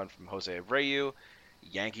a home run from Jose Abreu.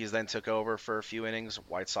 Yankees then took over for a few innings.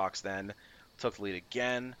 White Sox then took the lead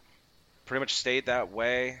again. Pretty much stayed that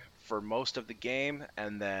way for most of the game,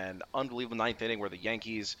 and then unbelievable ninth inning where the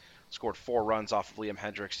Yankees scored 4 runs off of Liam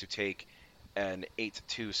Hendricks to take an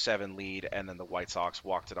 8-7 lead, and then the White Sox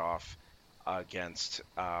walked it off against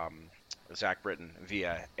Zach Britton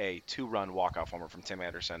via a 2-run walk-off homer from Tim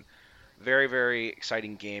Anderson. Very, very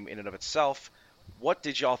exciting game in and of itself. What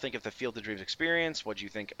did y'all think of the Field of Dreams experience? What did you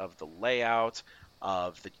think of the layout,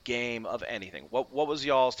 of the game, of anything? What was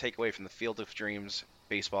y'all's takeaway from the Field of Dreams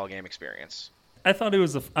baseball game experience? I thought it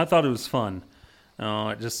was fun.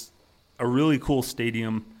 Just a really cool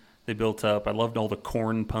stadium they built up. I loved all the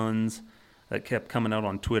corn puns that kept coming out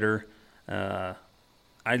on Twitter.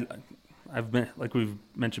 I've been, like we've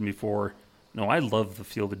mentioned before, I love the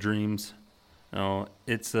Field of Dreams.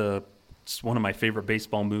 It's one of my favorite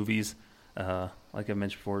baseball movies. Like I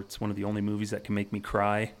mentioned before, it's one of the only movies that can make me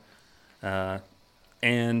cry.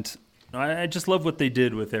 And I just love what they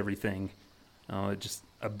did with everything. Just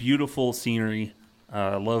a beautiful scenery.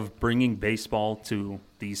 I love bringing baseball to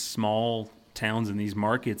these small towns and these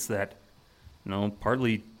markets that,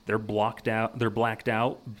 partly they're blacked out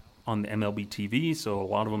on the MLB TV, so a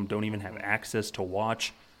lot of them don't even have access to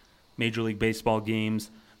watch Major League Baseball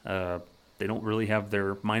games. They don't really have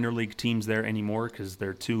their minor league teams there anymore because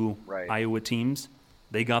they're 2 Iowa teams.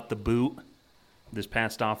 They got the boot this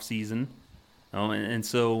past off season, and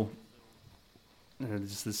so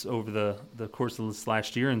just this over the course of this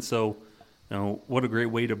last year. And so, what a great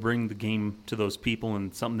way to bring the game to those people,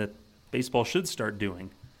 and something that baseball should start doing.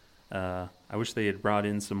 I wish they had brought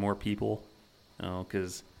in some more people,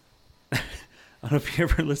 because I don't know if you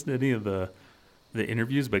ever listened to any of the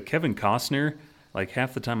interviews, but Kevin Costner, like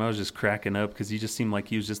half the time I was just cracking up because he just seemed like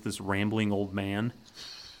he was just this rambling old man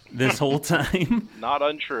this whole time. Not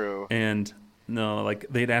untrue. And like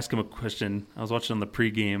they'd ask him a question. I was watching on the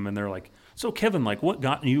pregame, and they're like, "So Kevin, like, what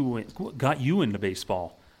got you into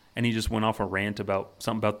baseball?" And he just went off a rant about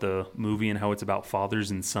something about the movie and how it's about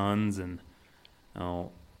fathers and sons and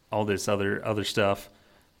all this other stuff.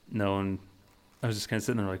 And I was just kind of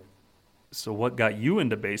sitting there like, "So what got you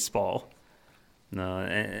into baseball?"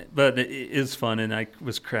 But it is fun, and I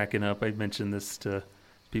was cracking up. I mentioned this to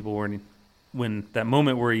people when that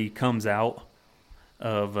moment where he comes out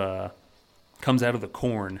of the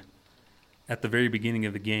corn at the very beginning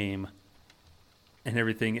of the game and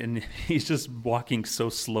everything, and he's just walking so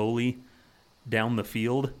slowly down the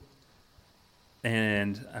field,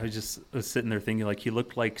 and I was sitting there thinking, like, he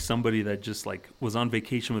looked like somebody that just like was on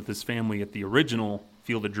vacation with his family at the original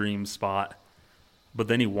Field of Dreams spot. But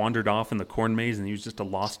then he wandered off in the corn maze, and he was just a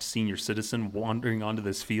lost senior citizen wandering onto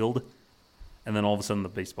this field. And then all of a sudden the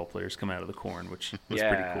baseball players come out of the corn, which was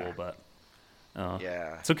pretty cool. But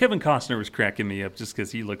So Kevin Costner was cracking me up just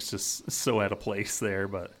because he looks just so out of place there.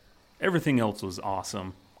 But everything else was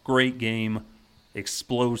awesome. Great game.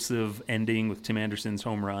 Explosive ending with Tim Anderson's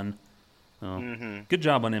home run. Good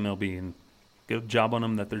job on MLB, and good job on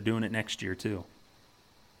them that they're doing it next year too.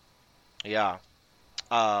 Yeah.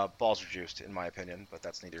 Balls are juiced, in my opinion, but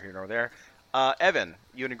that's neither here nor there. Evan,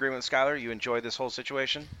 you in agreement with Skylar? You enjoyed this whole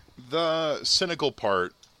situation? The cynical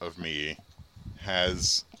part of me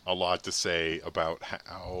has a lot to say about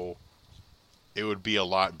how it would be a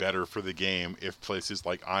lot better for the game if places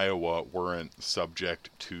like Iowa weren't subject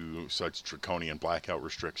to such draconian blackout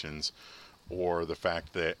restrictions, or the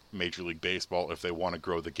fact that Major League Baseball, if they want to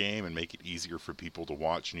grow the game and make it easier for people to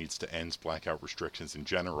watch, needs to end blackout restrictions in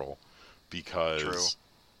general. Because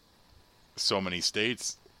so many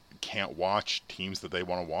states can't watch teams that they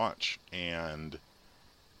want to watch, and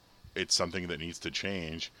it's something that needs to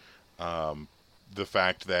change. The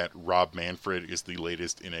fact that Rob Manfred is the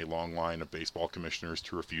latest in a long line of baseball commissioners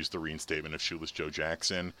to refuse the reinstatement of Shoeless Joe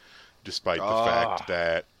Jackson, despite the fact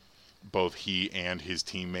that both he and his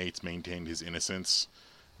teammates maintained his innocence,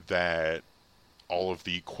 that all of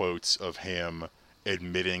the quotes of him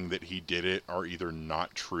admitting that he did it are either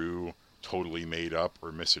not true, totally made up,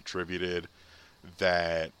 or misattributed,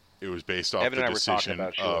 that it was based off the decision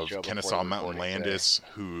of Kennesaw Mountain Landis,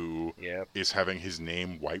 who is having his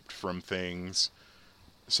name wiped from things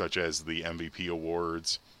such as the MVP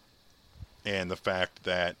awards, and the fact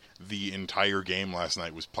that the entire game last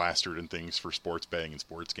night was plastered in things for sports betting and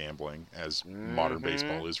sports gambling, as modern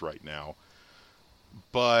baseball is right now.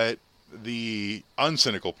 But the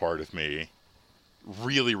uncynical part of me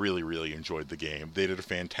really, really, really enjoyed the game. They did a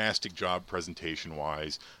fantastic job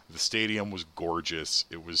presentation-wise. The stadium was gorgeous.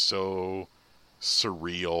 It was so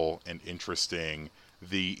surreal and interesting.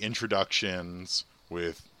 The introductions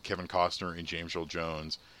with Kevin Costner and James Earl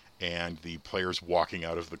Jones, and the players walking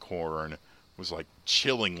out of the corn was like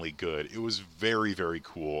chillingly good. It was very, very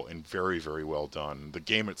cool and very, very well done. The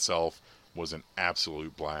game itself was an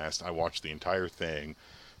absolute blast. I watched the entire thing.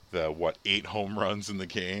 8 home runs in the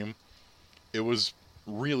game. It was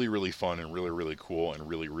really, really fun and really, really cool and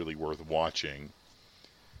really, really worth watching.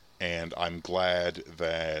 And I'm glad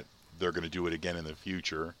that they're going to do it again in the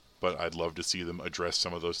future, but I'd love to see them address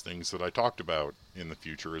some of those things that I talked about in the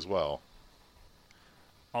future as well.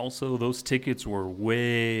 Also, those tickets were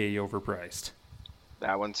way overpriced.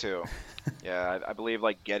 That one too. Yeah, I believe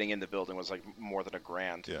like getting in the building was like more than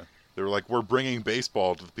 $1,000. Yeah. They were like, we're bringing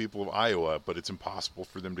baseball to the people of Iowa, but it's impossible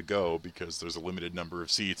for them to go because there's a limited number of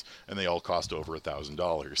seats, and they all cost over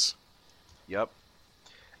 $1,000. Yep.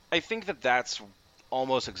 I think that's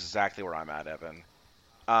almost exactly where I'm at, Evan.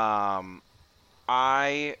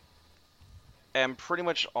 I am pretty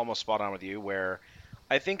much almost spot on with you, where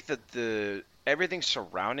I think that everything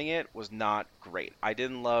surrounding it was not great. I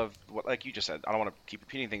didn't love what, like you just said. I don't want to keep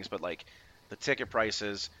repeating things, but like the ticket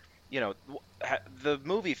prices. You know, the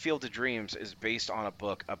movie Field of Dreams is based on a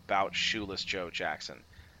book about Shoeless Joe Jackson.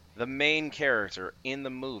 The main character in the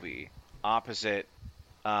movie, opposite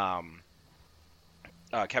Kevin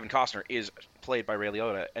Costner, is played by Ray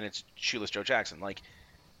Liotta, and it's Shoeless Joe Jackson. Like,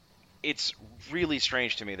 it's really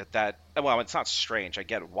strange to me that well, it's not strange. I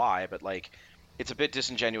get why, but like, it's a bit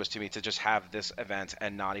disingenuous to me to just have this event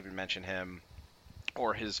and not even mention him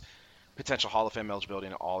or his potential Hall of Fame eligibility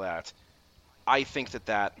and all that. I think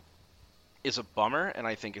that is a bummer, and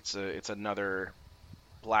I think it's another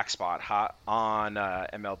black spot on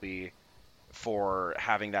MLB for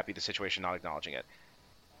having that be the situation, not acknowledging it.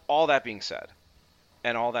 All that being said,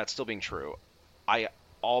 and all that still being true, I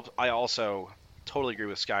also totally agree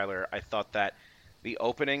with Skylar. I thought that the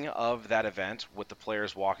opening of that event with the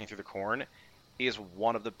players walking through the corn is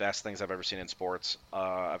one of the best things I've ever seen in sports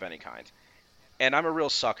of any kind. And I'm a real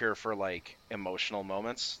sucker for like emotional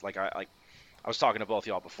moments. I was talking to both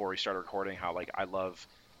y'all before we started recording how like I love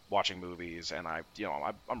watching movies, and I'm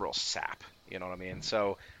a real sap, you know what I mean?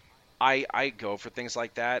 So I go for things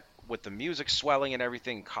like that with the music swelling and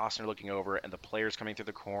everything, Costner looking over and the players coming through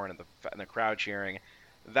the corn and the crowd cheering.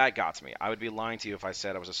 That got to me. I would be lying to you if I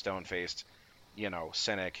said I was a stone-faced,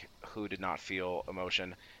 cynic who did not feel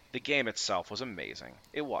emotion. The game itself was amazing.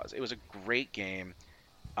 It was a great game.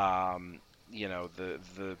 The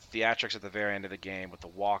theatrics at the very end of the game with the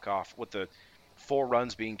walk-off, with the 4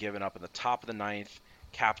 runs being given up in the top of the 9th,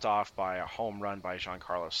 capped off by a home run by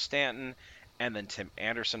Giancarlo Stanton, and then Tim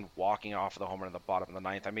Anderson walking off of the home run in the bottom of the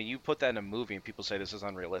 9th. I mean, you put that in a movie and people say this is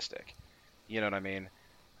unrealistic. You know what I mean?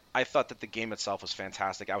 I thought that the game itself was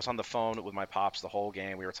fantastic. I was on the phone with my pops the whole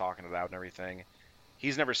game. We were talking it out and everything.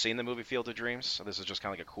 He's never seen the movie Field of Dreams, so this is just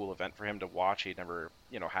kind of like a cool event for him to watch. He'd never,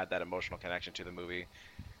 had that emotional connection to the movie.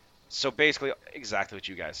 So basically, exactly what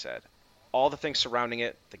you guys said. All the things surrounding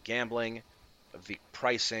it, the gambling, the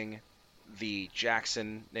pricing, the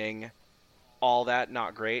Jacksoning, all that,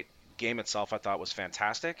 not great. Game itself, I thought, was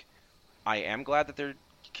fantastic. I am glad that they're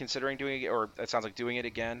considering doing it, or it sounds like doing it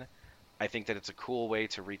again. I think that it's a cool way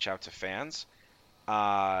to reach out to fans.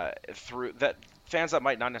 Through that, fans that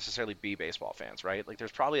might not necessarily be baseball fans, right? Like,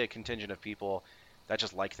 there's probably a contingent of people that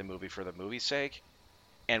just like the movie for the movie's sake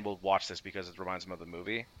and will watch this because it reminds them of the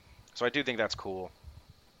movie. So I do think that's cool.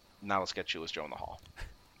 Now let's get Shoeless Joe in the Hall.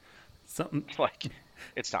 Something like,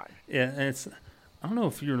 it's time. Yeah, I don't know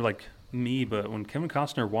if you're like me, but when Kevin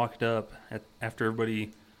Costner walked up after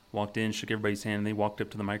everybody walked in, shook everybody's hand, and they walked up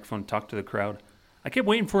to the microphone and talked to the crowd, I kept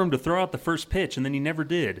waiting for him to throw out the first pitch, and then he never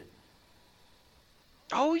did.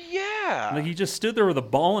 Oh, yeah. Like, he just stood there with a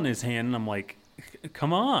ball in his hand, and I'm like,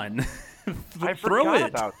 come on. I forgot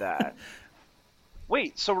about that.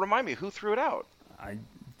 Wait, so remind me, who threw it out? I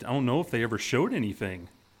don't know if they ever showed anything.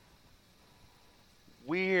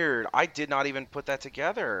 Weird. I did not even put that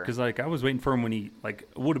together. Because, I was waiting for him when it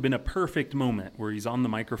would have been a perfect moment where he's on the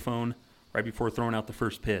microphone right before throwing out the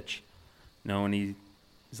first pitch. And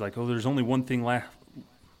he's like, oh, there's only one thing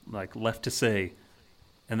left to say.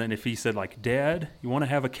 And then if he said, Dad, you want to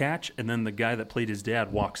have a catch? And then the guy that played his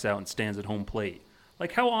dad walks out and stands at home plate.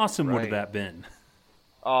 How awesome would have that been?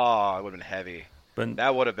 Oh, it would have been heavy. But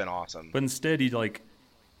that would have been awesome. But instead, he,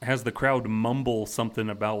 has the crowd mumble something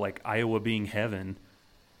about, Iowa being heaven.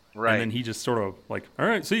 Right. And then he just sort of all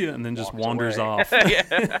right, see ya, and then just wanders off.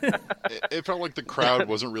 It felt like the crowd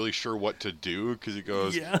wasn't really sure what to do because he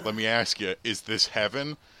goes, let me ask you, is this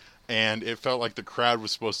heaven? And it felt like the crowd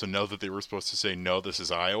was supposed to know that they were supposed to say, no, this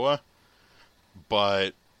is Iowa.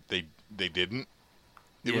 But they didn't.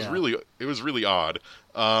 It was really odd.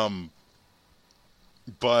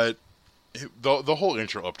 But The whole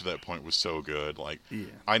intro up to that point was so good. Like, Yeah.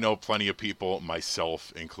 I know plenty of people,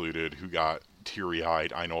 myself included, who got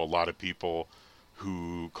teary-eyed. I know a lot of people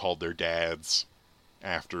who called their dads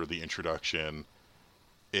after the introduction.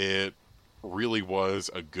 It really was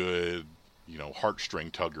a good,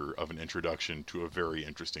 heartstring tugger of an introduction to a very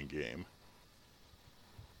interesting game.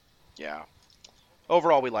 Yeah.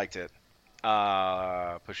 Overall, we liked it.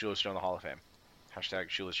 Put Shoeless Joe in the Hall of Fame. Hashtag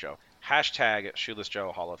Shoeless Joe. Hashtag Shoeless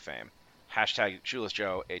Joe Hall of Fame. Hashtag Shoeless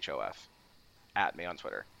Joe HOF. At me on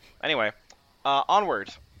Twitter. Anyway, onward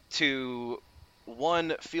to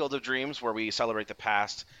one Field of Dreams where we celebrate the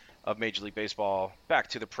past of Major League Baseball back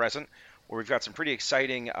to the present, where we've got some pretty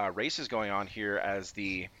exciting races going on here as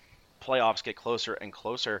the playoffs get closer and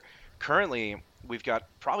closer. Currently, we've got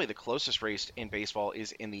probably the closest race in baseball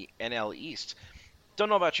is in the NL East. Don't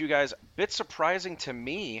know about you guys, bit surprising to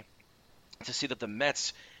me to see that the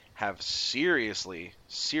Mets have seriously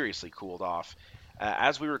cooled off.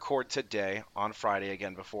 As we record today on Friday,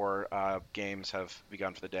 again, before games have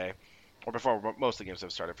begun for the day, or before most of the games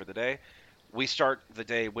have started for the day, we start the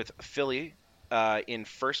day with Philly in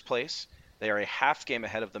first place. They are a half game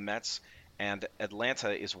ahead of the Mets, and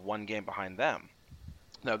Atlanta is one game behind them.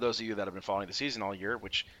 Now, those of you that have been following the season all year,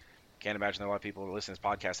 which can't imagine there are a lot of people who listen to this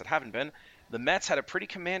podcast that haven't been, the Mets had a pretty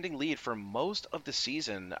commanding lead for most of the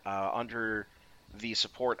season under the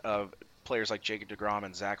support of players like Jacob deGrom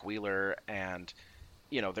and Zach Wheeler and,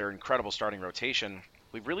 their incredible starting rotation.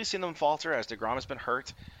 We've really seen them falter as deGrom has been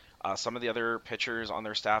hurt. Some of the other pitchers on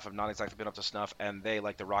their staff have not exactly been up to snuff, and they,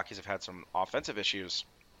 like the Rockies, have had some offensive issues.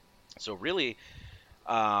 So really,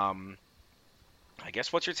 I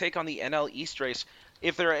guess what's your take on the NL East race?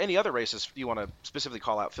 If there are any other races you want to specifically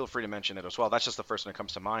call out, feel free to mention it as well. That's just the first one that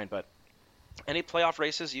comes to mind. But any playoff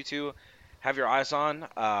races you two have your eyes on?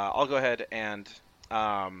 I'll go ahead and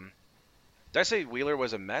did I say Wheeler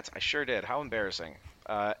was a Met? I sure did. How embarrassing.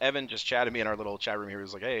 Evan just chatted me in our little chat room here. He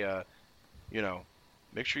was like, hey,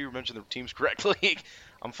 make sure you mention the teams correctly.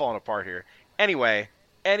 I'm falling apart here. Anyway,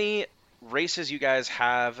 any races you guys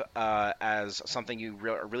have as something you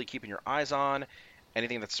are really keeping your eyes on?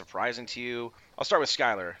 Anything that's surprising to you? I'll start with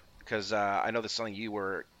Skylar, because I know that's something you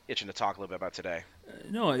were itching to talk a little bit about today.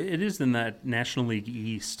 No, it is in that National League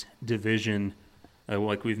East division,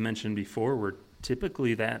 like we've mentioned before, where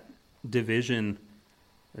typically that division,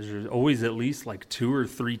 there's always at least like 2 or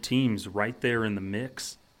 3 teams right there in the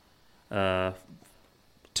mix to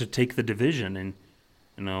take the division.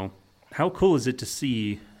 And, how cool is it to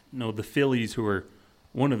see, the Phillies, who are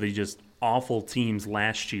one of the just awful teams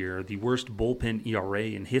last year, the worst bullpen ERA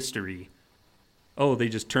in history. Oh, they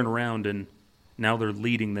just turn around and now they're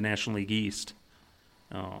leading the National League East.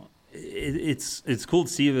 It's cool to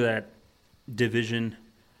see that division,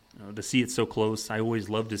 to see it so close. I always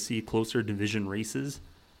love to see closer division races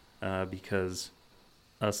because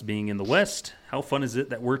us being in the West, how fun is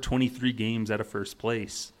it that we're 23 games out of first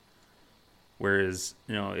place? Whereas,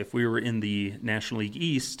 if we were in the National League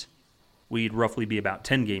East, we'd roughly be about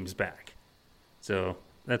 10 games back. So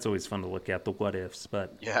that's always fun to look at, the what ifs.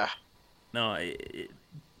 But yeah, no,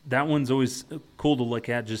 that one's always cool to look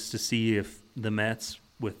at, just to see if the Mets,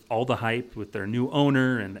 with all the hype, with their new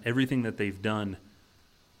owner and everything that they've done,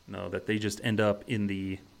 that they just end up in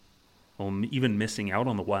the, even missing out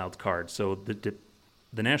on the wild card. So the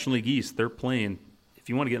National League East, they're playing, if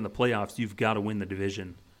you want to get in the playoffs, you've got to win the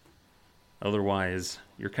division. Otherwise,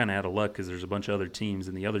 you're kind of out of luck because there's a bunch of other teams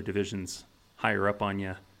in the other divisions higher up on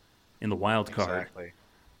you in the wild card. Exactly.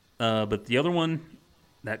 But the other one,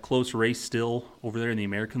 that close race still over there in the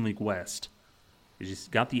American League West, is just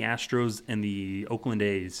got the Astros and the Oakland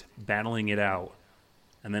A's battling it out.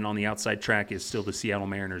 And then on the outside track is still the Seattle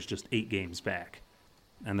Mariners, just 8 games back.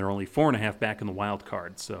 And they're only 4.5 back in the wild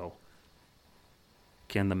card. So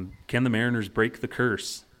can the Mariners break the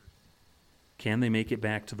curse? Can they make it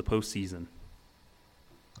back to the postseason?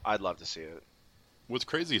 I'd love to see it. What's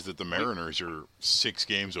crazy is that the Mariners are 6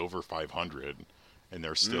 games over 500, and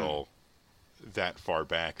they're still that far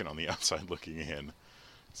back and on the outside looking in.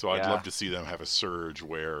 So I'd love to see them have a surge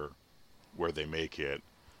where they make it.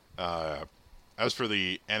 As for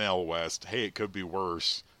the NL West, hey, it could be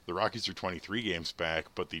worse. The Rockies are 23 games back,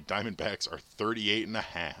 but the Diamondbacks are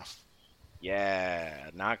 38.5.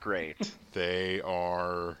 Yeah, not great. They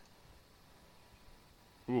are...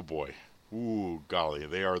 Ooh, boy. Ooh, golly.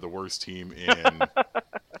 They are the worst team in...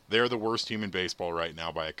 They're the worst team in baseball right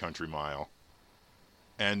now by a country mile.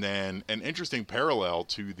 And then an interesting parallel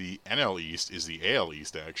to the NL East is the AL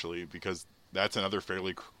East, actually, because that's another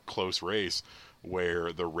fairly close race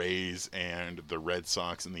where the Rays and the Red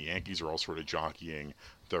Sox and the Yankees are all sort of jockeying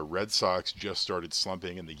the Red Sox just started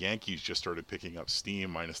slumping and the Yankees just started picking up steam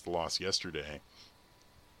minus the loss yesterday,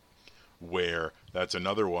 where that's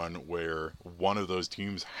another one where one of those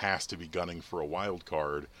teams has to be gunning for a wild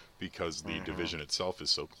card because the division itself is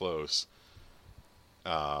so close.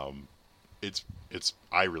 It's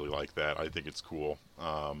I really like that. I think it's cool.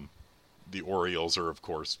 The Orioles are, of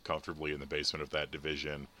course, comfortably in the basement of that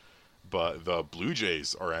division, but the Blue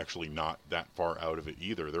Jays are actually not that far out of it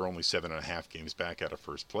either. They're only 7.5 games back out of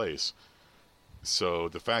first place. So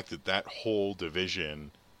the fact that that whole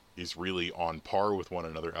division is really on par with one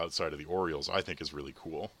another outside of the Orioles, I think is really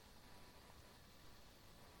cool.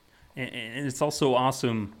 And it's also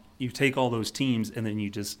awesome. You take all those teams and then you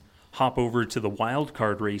just hop over to the wild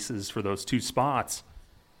card races for those 2 spots,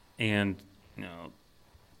 and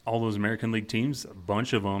all those American League teams, a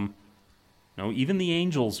bunch of them. Even the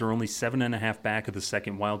Angels are only 7.5 back of the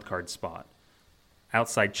second wild card spot.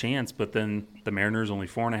 Outside chance, but then the Mariners only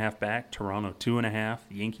 4.5 back, Toronto 2.5,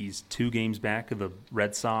 the Yankees 2 games back of the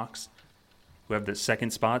Red Sox, who have the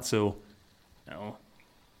second spot. So, over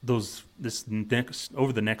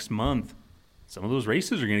the next month, some of those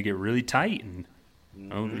races are going to get really tight, and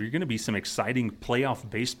there's going to be some exciting playoff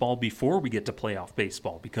baseball before we get to playoff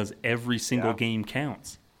baseball, because every single game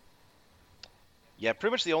counts. Yeah,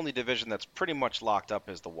 pretty much the only division that's pretty much locked up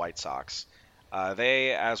is the White Sox.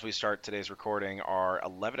 They, as we start today's recording, are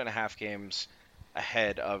 11.5 games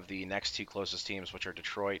ahead of the next 2 closest teams, which are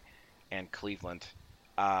Detroit and Cleveland.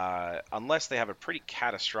 Unless they have a pretty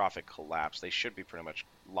catastrophic collapse, they should be pretty much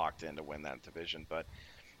locked in to win that division. But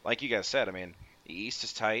like you guys said, I mean, the East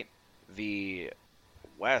is tight. The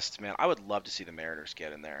West, man, I would love to see the Mariners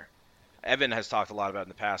get in there. Evan has talked a lot about in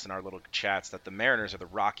the past in our little chats that the Mariners are the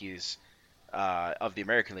Rockies of the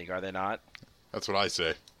American League, are they not? That's what I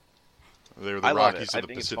say. They're the Rockies of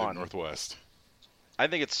the Pacific Northwest. I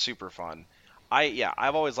think it's super fun.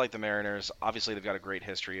 I've always liked the Mariners. Obviously, they've got a great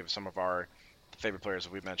history of some of our favorite players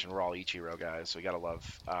that we've mentioned. We're all Ichiro guys, so we got to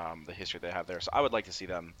love the history they have there. So I would like to see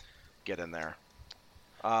them get in there.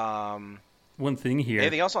 One thing here.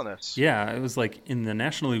 Anything else on this? Yeah, it was like in the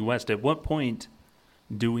National League West, at what point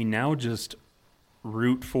do we now just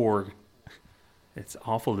root for, it's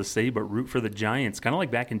awful to say, but root for the Giants? Kind of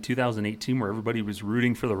like back in 2018 where everybody was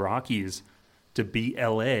rooting for the Rockies to beat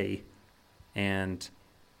L.A., and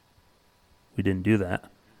we didn't do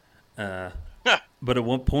that. But at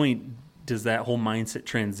what point does that whole mindset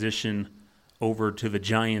transition over to the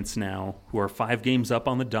Giants now, who are 5 games up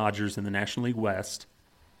on the Dodgers in the National League West,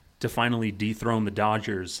 to finally dethrone the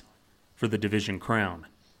Dodgers for the division crown?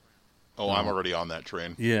 Oh, I'm already on that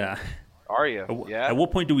train. Yeah. Are you? Yeah. At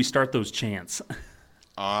what point do we start those chants?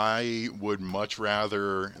 I would much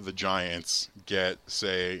rather the Giants get,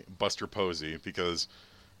 say, Buster Posey, because,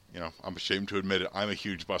 I'm ashamed to admit it, I'm a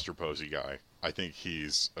huge Buster Posey guy. I think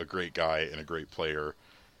he's a great guy and a great player,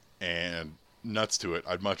 and nuts to it,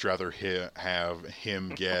 I'd much rather have him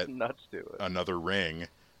get nuts to it. Another ring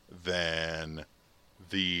than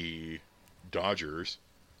the Dodgers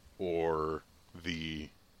or the,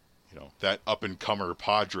 that up-and-comer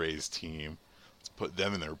Padres team. Let's put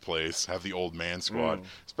them in their place, have the old man squad,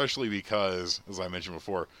 especially because, as I mentioned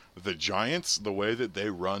before, the Giants, the way that they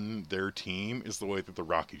run their team is the way that the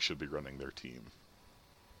Rockies should be running their team.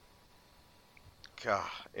 God,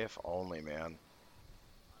 if only, man.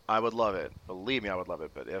 I would love it. Believe me, I would love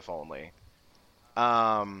it, but if only.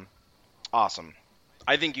 Awesome.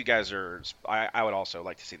 I think you guys are... I would also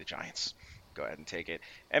like to see the Giants go ahead and take it.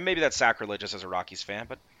 And maybe that's sacrilegious as a Rockies fan,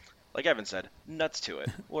 but like Evan said, nuts to it.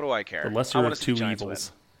 What do I care? The lesser of two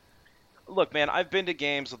evils. Look, man, I've been to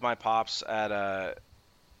games with my pops at I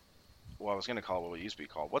was going to call it what it used to be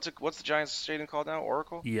called. What's the Giants stadium called now?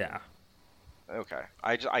 Oracle? Yeah. Okay.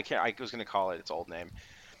 I was going to call it its old name.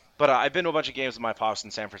 But I've been to a bunch of games with my pops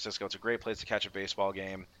in San Francisco. It's a great place to catch a baseball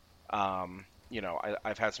game.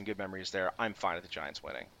 I've had some good memories there. I'm fine with the Giants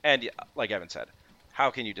winning. And like Evan said,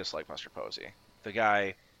 how can you dislike Buster Posey? The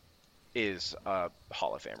guy is a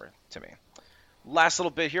Hall of Famer to me. Last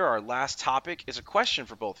little bit here, our last topic is a question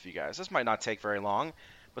for both of you guys. This might not take very long,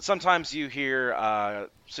 but sometimes you hear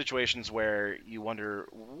situations where you wonder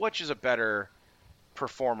which is a better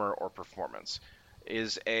performer or performance.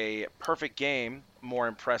 Is a perfect game more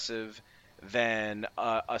impressive than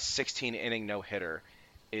a 16-inning no-hitter?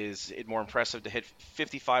 Is it more impressive to hit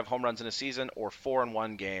 55 home runs in a season or 4 in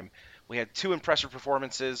one game? We had 2 impressive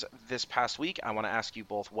performances this past week. I want to ask you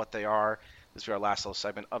both what they are. This will be our last little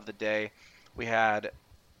segment of the day. We had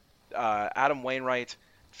Adam Wainwright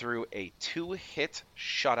threw a 2-hit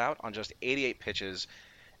shutout on just 88 pitches.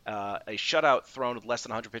 A shutout thrown with less than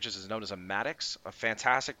 100 pitches is known as a Maddox. A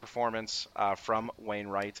fantastic performance from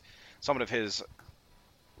Wainwright. Someone of his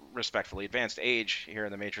respectfully, advanced age here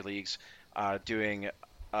in the major leagues, doing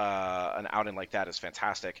an outing like that is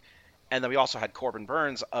fantastic. And then we also had Corbin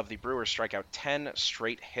Burnes of the Brewers strike out 10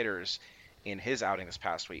 straight hitters in his outing this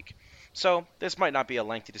past week. So this might not be a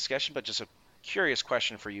lengthy discussion, but just a curious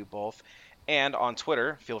question for you both. And on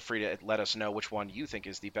Twitter, feel free to let us know which one you think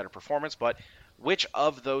is the better performance, but which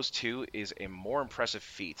of those two is a more impressive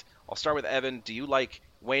feat? I'll start with Evan. Do you like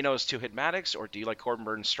Waino's 2-hit Maddox, or do you like Corbin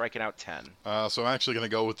Burnes striking out 10? So I'm actually going to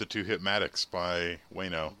go with the 2-hit Maddox by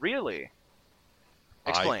Waino. Really?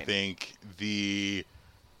 Explain. I think the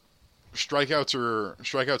strikeouts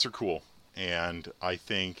are cool, and I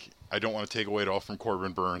think I don't want to take away at all from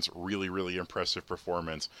Corbin Burnes' really, really impressive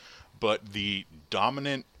performance, but the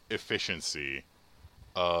dominant efficiency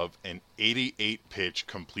of an 88-pitch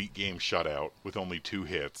complete game shutout with only 2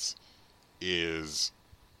 hits is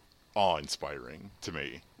awe-inspiring to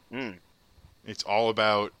me. It's all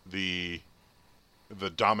about the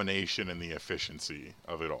domination and the efficiency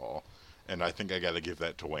of it all, and I think I got to give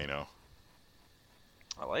that to Waino.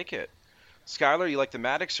 I like it. Skylar, you like the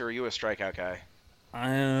Maddox, or are you a strikeout guy?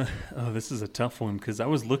 This is a tough one because I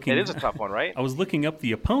was looking. It is a tough one, right? I was looking up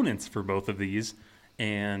the opponents for both of these,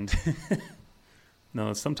 and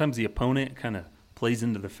no, sometimes the opponent kind of plays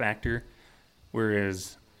into the factor.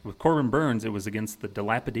 Whereas with Corbin Burnes, it was against the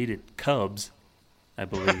dilapidated Cubs, I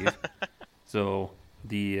believe. So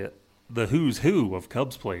the who's who of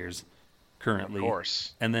Cubs players currently, of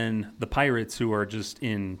course, and then the Pirates, who are just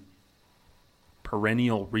in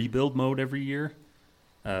perennial rebuild mode every year,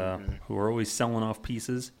 who are always selling off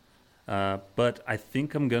pieces. But I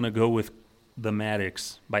think I'm going to go with the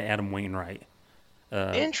Maddox by Adam Wainwright.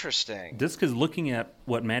 Interesting. Just because looking at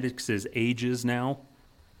what Maddox's age is now,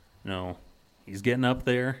 he's getting up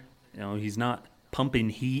there. He's not pumping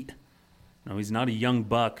heat. He's not a young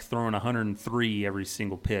buck throwing 103 every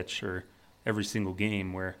single pitch or every single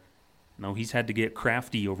game where, he's had to get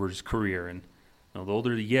crafty over his career. And the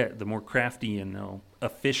older you get, the more crafty and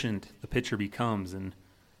efficient the pitcher becomes. And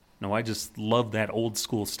I just love that old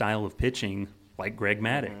school style of pitching, like Greg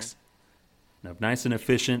Maddux. Nice and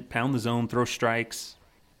efficient, pound the zone, throw strikes,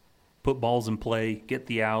 put balls in play, get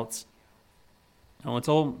the outs. It's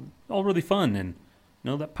all really fun. And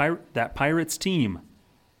that Pirates team,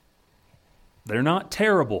 they're not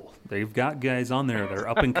terrible. They've got guys on there that are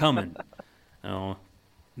up and coming. And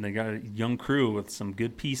they got a young crew with some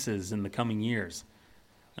good pieces in the coming years.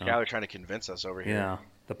 Skyler trying to convince us over here. Yeah,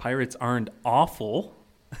 the Pirates aren't awful,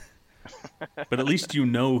 but at least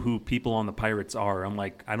who people on the Pirates are.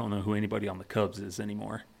 I don't know who anybody on the Cubs is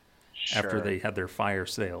anymore after they had their fire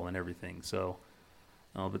sale and everything. So,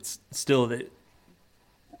 but still,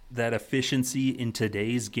 that efficiency in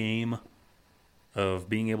today's game of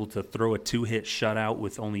being able to throw a 2-hit shutout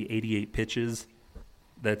with only 88 pitches,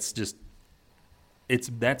 that's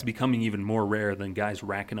becoming even more rare than guys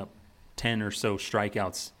racking up 10 or so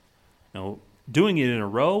strikeouts. Doing it in a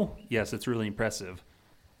row, yes, it's really impressive.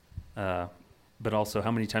 But also,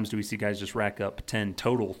 how many times do we see guys just rack up 10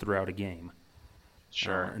 total throughout a game?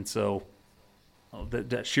 Sure. And so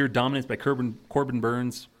that sheer dominance by Corbin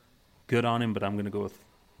Burnes, good on him, but I'm going to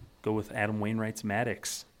go with Adam Wainwright's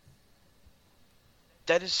Maddox.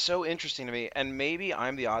 That is so interesting to me, and maybe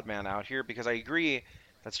I'm the odd man out here because I agree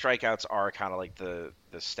that strikeouts are kind of like the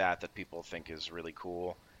stat that people think is really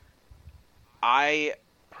cool. I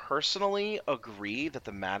personally agree that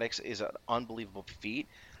the Maddox is an unbelievable feat.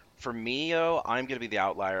 For me, though, I'm going to be the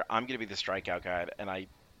outlier. I'm going to be the strikeout guy, and I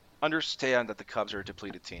understand that the Cubs are a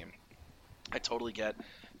depleted team. I totally get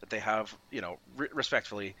that they have,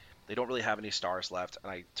 respectfully, they don't really have any stars left,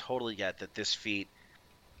 and I totally get that this feat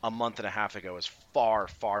a month and a half ago is far,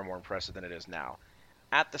 far more impressive than it is now.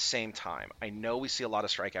 At the same time, I know we see a lot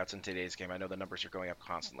of strikeouts in today's game. I know the numbers are going up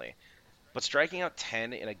constantly. But striking out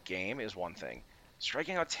 10 in a game is one thing.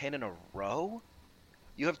 Striking out 10 in a row?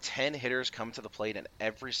 You have 10 hitters come to the plate and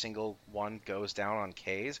every single one goes down on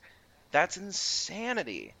Ks? That's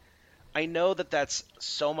insanity. I know that that's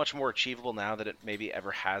so much more achievable now than it maybe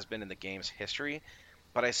ever has been in the game's history,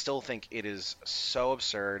 but I still think it is so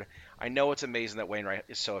absurd. I know it's amazing that Wainwright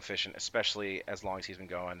is so efficient, especially as long as he's been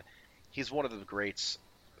going. He's one of the greats,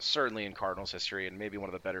 certainly in Cardinals history, and maybe one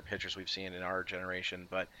of the better pitchers we've seen in our generation,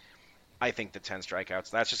 but I think the 10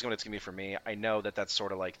 strikeouts, that's just what it's going to be for me. I know that that's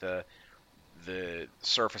sort of like the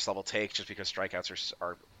surface level take just because strikeouts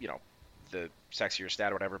are the sexier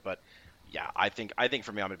stat or whatever, but yeah, I think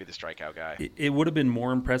for me I'm going to be the strikeout guy. It would have been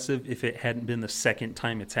more impressive if it hadn't been the second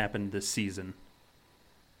time it's happened this season.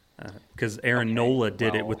 Because Aaron Nola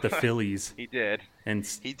did it with the Phillies. He did.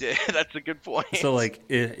 He did. That's a good point. So,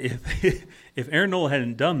 if Aaron Nola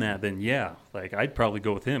hadn't done that, then yeah, I'd probably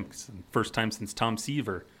go with him. 'Cause first time since Tom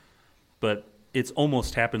Seaver but it's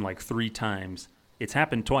almost happened like 3 times. It's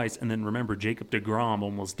happened twice, and then remember, Jacob deGrom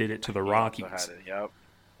almost did it to the Rockies.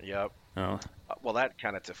 Yep. Oh. Well, that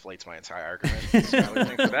kind of deflates my entire argument. Skyler,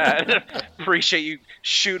 thanks for that. Appreciate you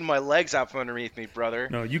shooting my legs out from underneath me, brother.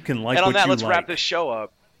 No, you can like and on what that, you let's like. wrap this show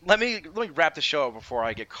up. Let me wrap the show up before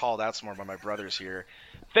I get called out some more by my brothers here.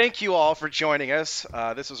 Thank you all for joining us.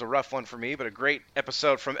 This was a rough one for me, but a great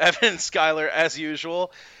episode from Evan and Skyler as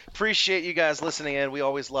usual. Appreciate you guys listening in. We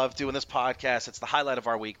always love doing this podcast. It's the highlight of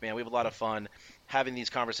our week, man. We have a lot of fun having these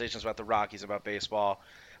conversations about the Rockies, about baseball.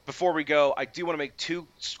 Before we go, I do want to make 2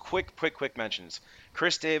 quick mentions.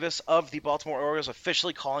 Chris Davis of the Baltimore Orioles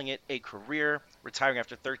officially calling it a career, retiring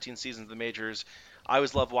after 13 seasons of the majors. I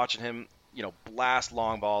always love watching him, blast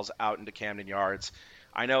long balls out into Camden Yards.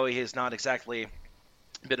 I know he has not exactly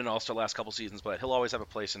been an all-star last couple seasons, but he'll always have a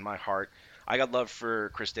place in my heart. I got love for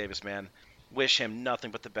Chris Davis, man. Wish him nothing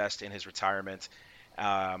but the best in his retirement.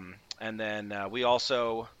 And then we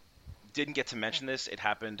also didn't get to mention this. It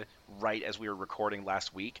happened right as we were recording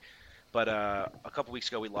last week. But a couple weeks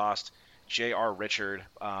ago, we lost J.R. Richard,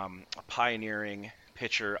 a pioneering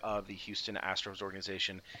pitcher of the Houston Astros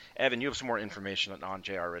organization. Evan, you have some more information on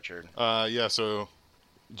J.R. Richard. Yeah, so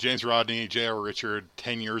James Rodney, J.R. Richard,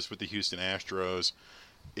 10 years with the Houston Astros,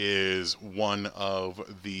 is one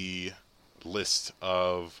of the list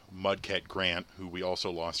of Mudcat Grant, who we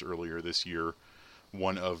also lost earlier this year,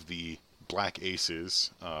 one of the Black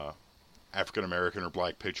Aces, African-American or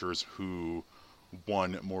black pitchers who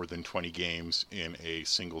won more than 20 games in a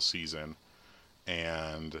single season.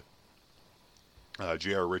 And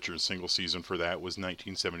J.R. Richard's single season for that was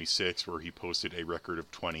 1976, where he posted a record of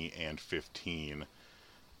 20 and 15.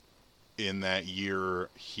 In that year,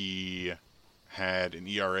 he had an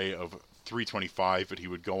ERA of 3.25, but he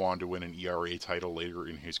would go on to win an ERA title later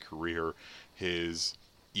in his career. His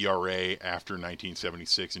ERA after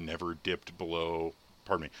 1976 never dipped was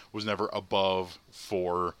never above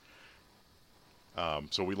 4.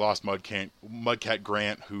 So we lost Mudcat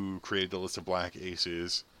Grant, who created the list of Black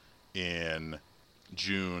Aces in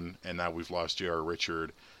June, and now we've lost J.R.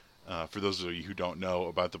 Richard. For those of you who don't know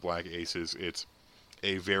about the Black Aces, it's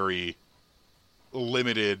a very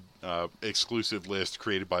limited, exclusive list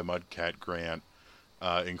created by Mudcat Grant,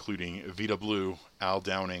 including Vita Blue, Al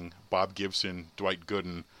Downing, Bob Gibson, Dwight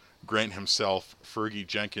Gooden, Grant himself, Fergie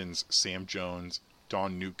Jenkins, Sam Jones,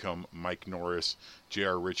 Don Newcomb, Mike Norris,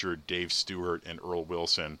 J.R. Richard, Dave Stewart, and Earl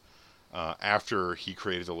Wilson. After he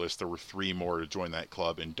created the list, there were 3 more to join that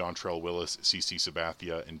club, in Dontrell Willis, C.C.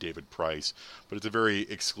 Sabathia, and David Price. But it's a very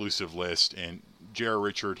exclusive list, and J.R.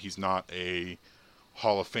 Richard, he's not a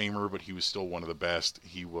Hall of Famer, but he was still one of the best.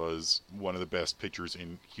 He was one of the best pitchers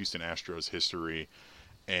in Houston Astros history,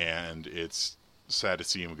 and it's sad to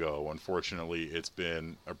see him go. Unfortunately, it's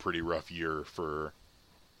been a pretty rough year for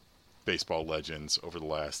baseball legends over the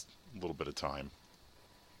last little bit of time.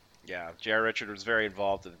 Yeah, J.R. Richard was very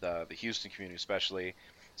involved in the Houston community, especially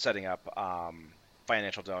setting up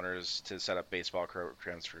financial donors to set up baseball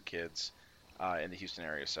programs for kids in the Houston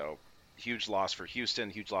area. So huge loss for Houston,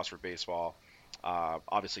 huge loss for baseball.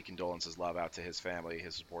 Obviously, condolences, love out to his family,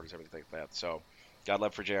 his supporters, everything like that. So God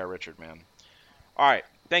love for J.R. Richard, man. All right.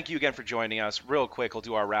 Thank you again for joining us. Real quick, we'll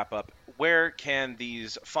do our wrap-up. Where can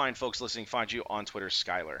these fine folks listening find you on Twitter,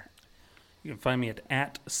 Skyler? You can find me at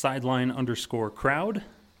 @sideline_crowd.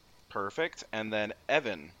 Perfect. And then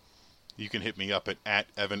Evan. You can hit me up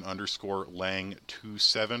at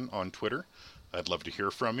Evan_Lang27 on Twitter. I'd love to hear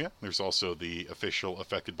from you. There's also the official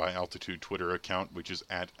Affected by Altitude Twitter account, which is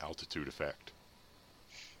 @AltitudeEffect.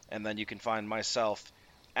 And then you can find myself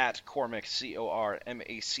at Cormac,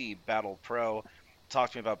 CORMAC Battle Pro.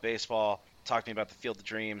 Talk to me about baseball, talk to me about the Field of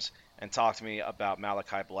Dreams, and talk to me about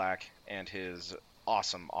Malachi Black and his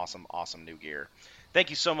awesome new gear. Thank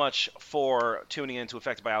you so much for tuning in to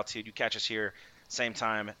Affected by Altitude. You catch us here, same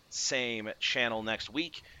time, same channel next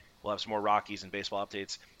week. We'll have some more Rockies and baseball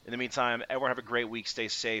updates. In the meantime, everyone have a great week. Stay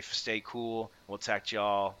safe, stay cool. We'll talk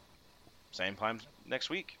y'all same time next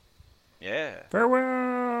week. Yeah.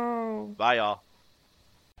 Farewell. Bye, y'all.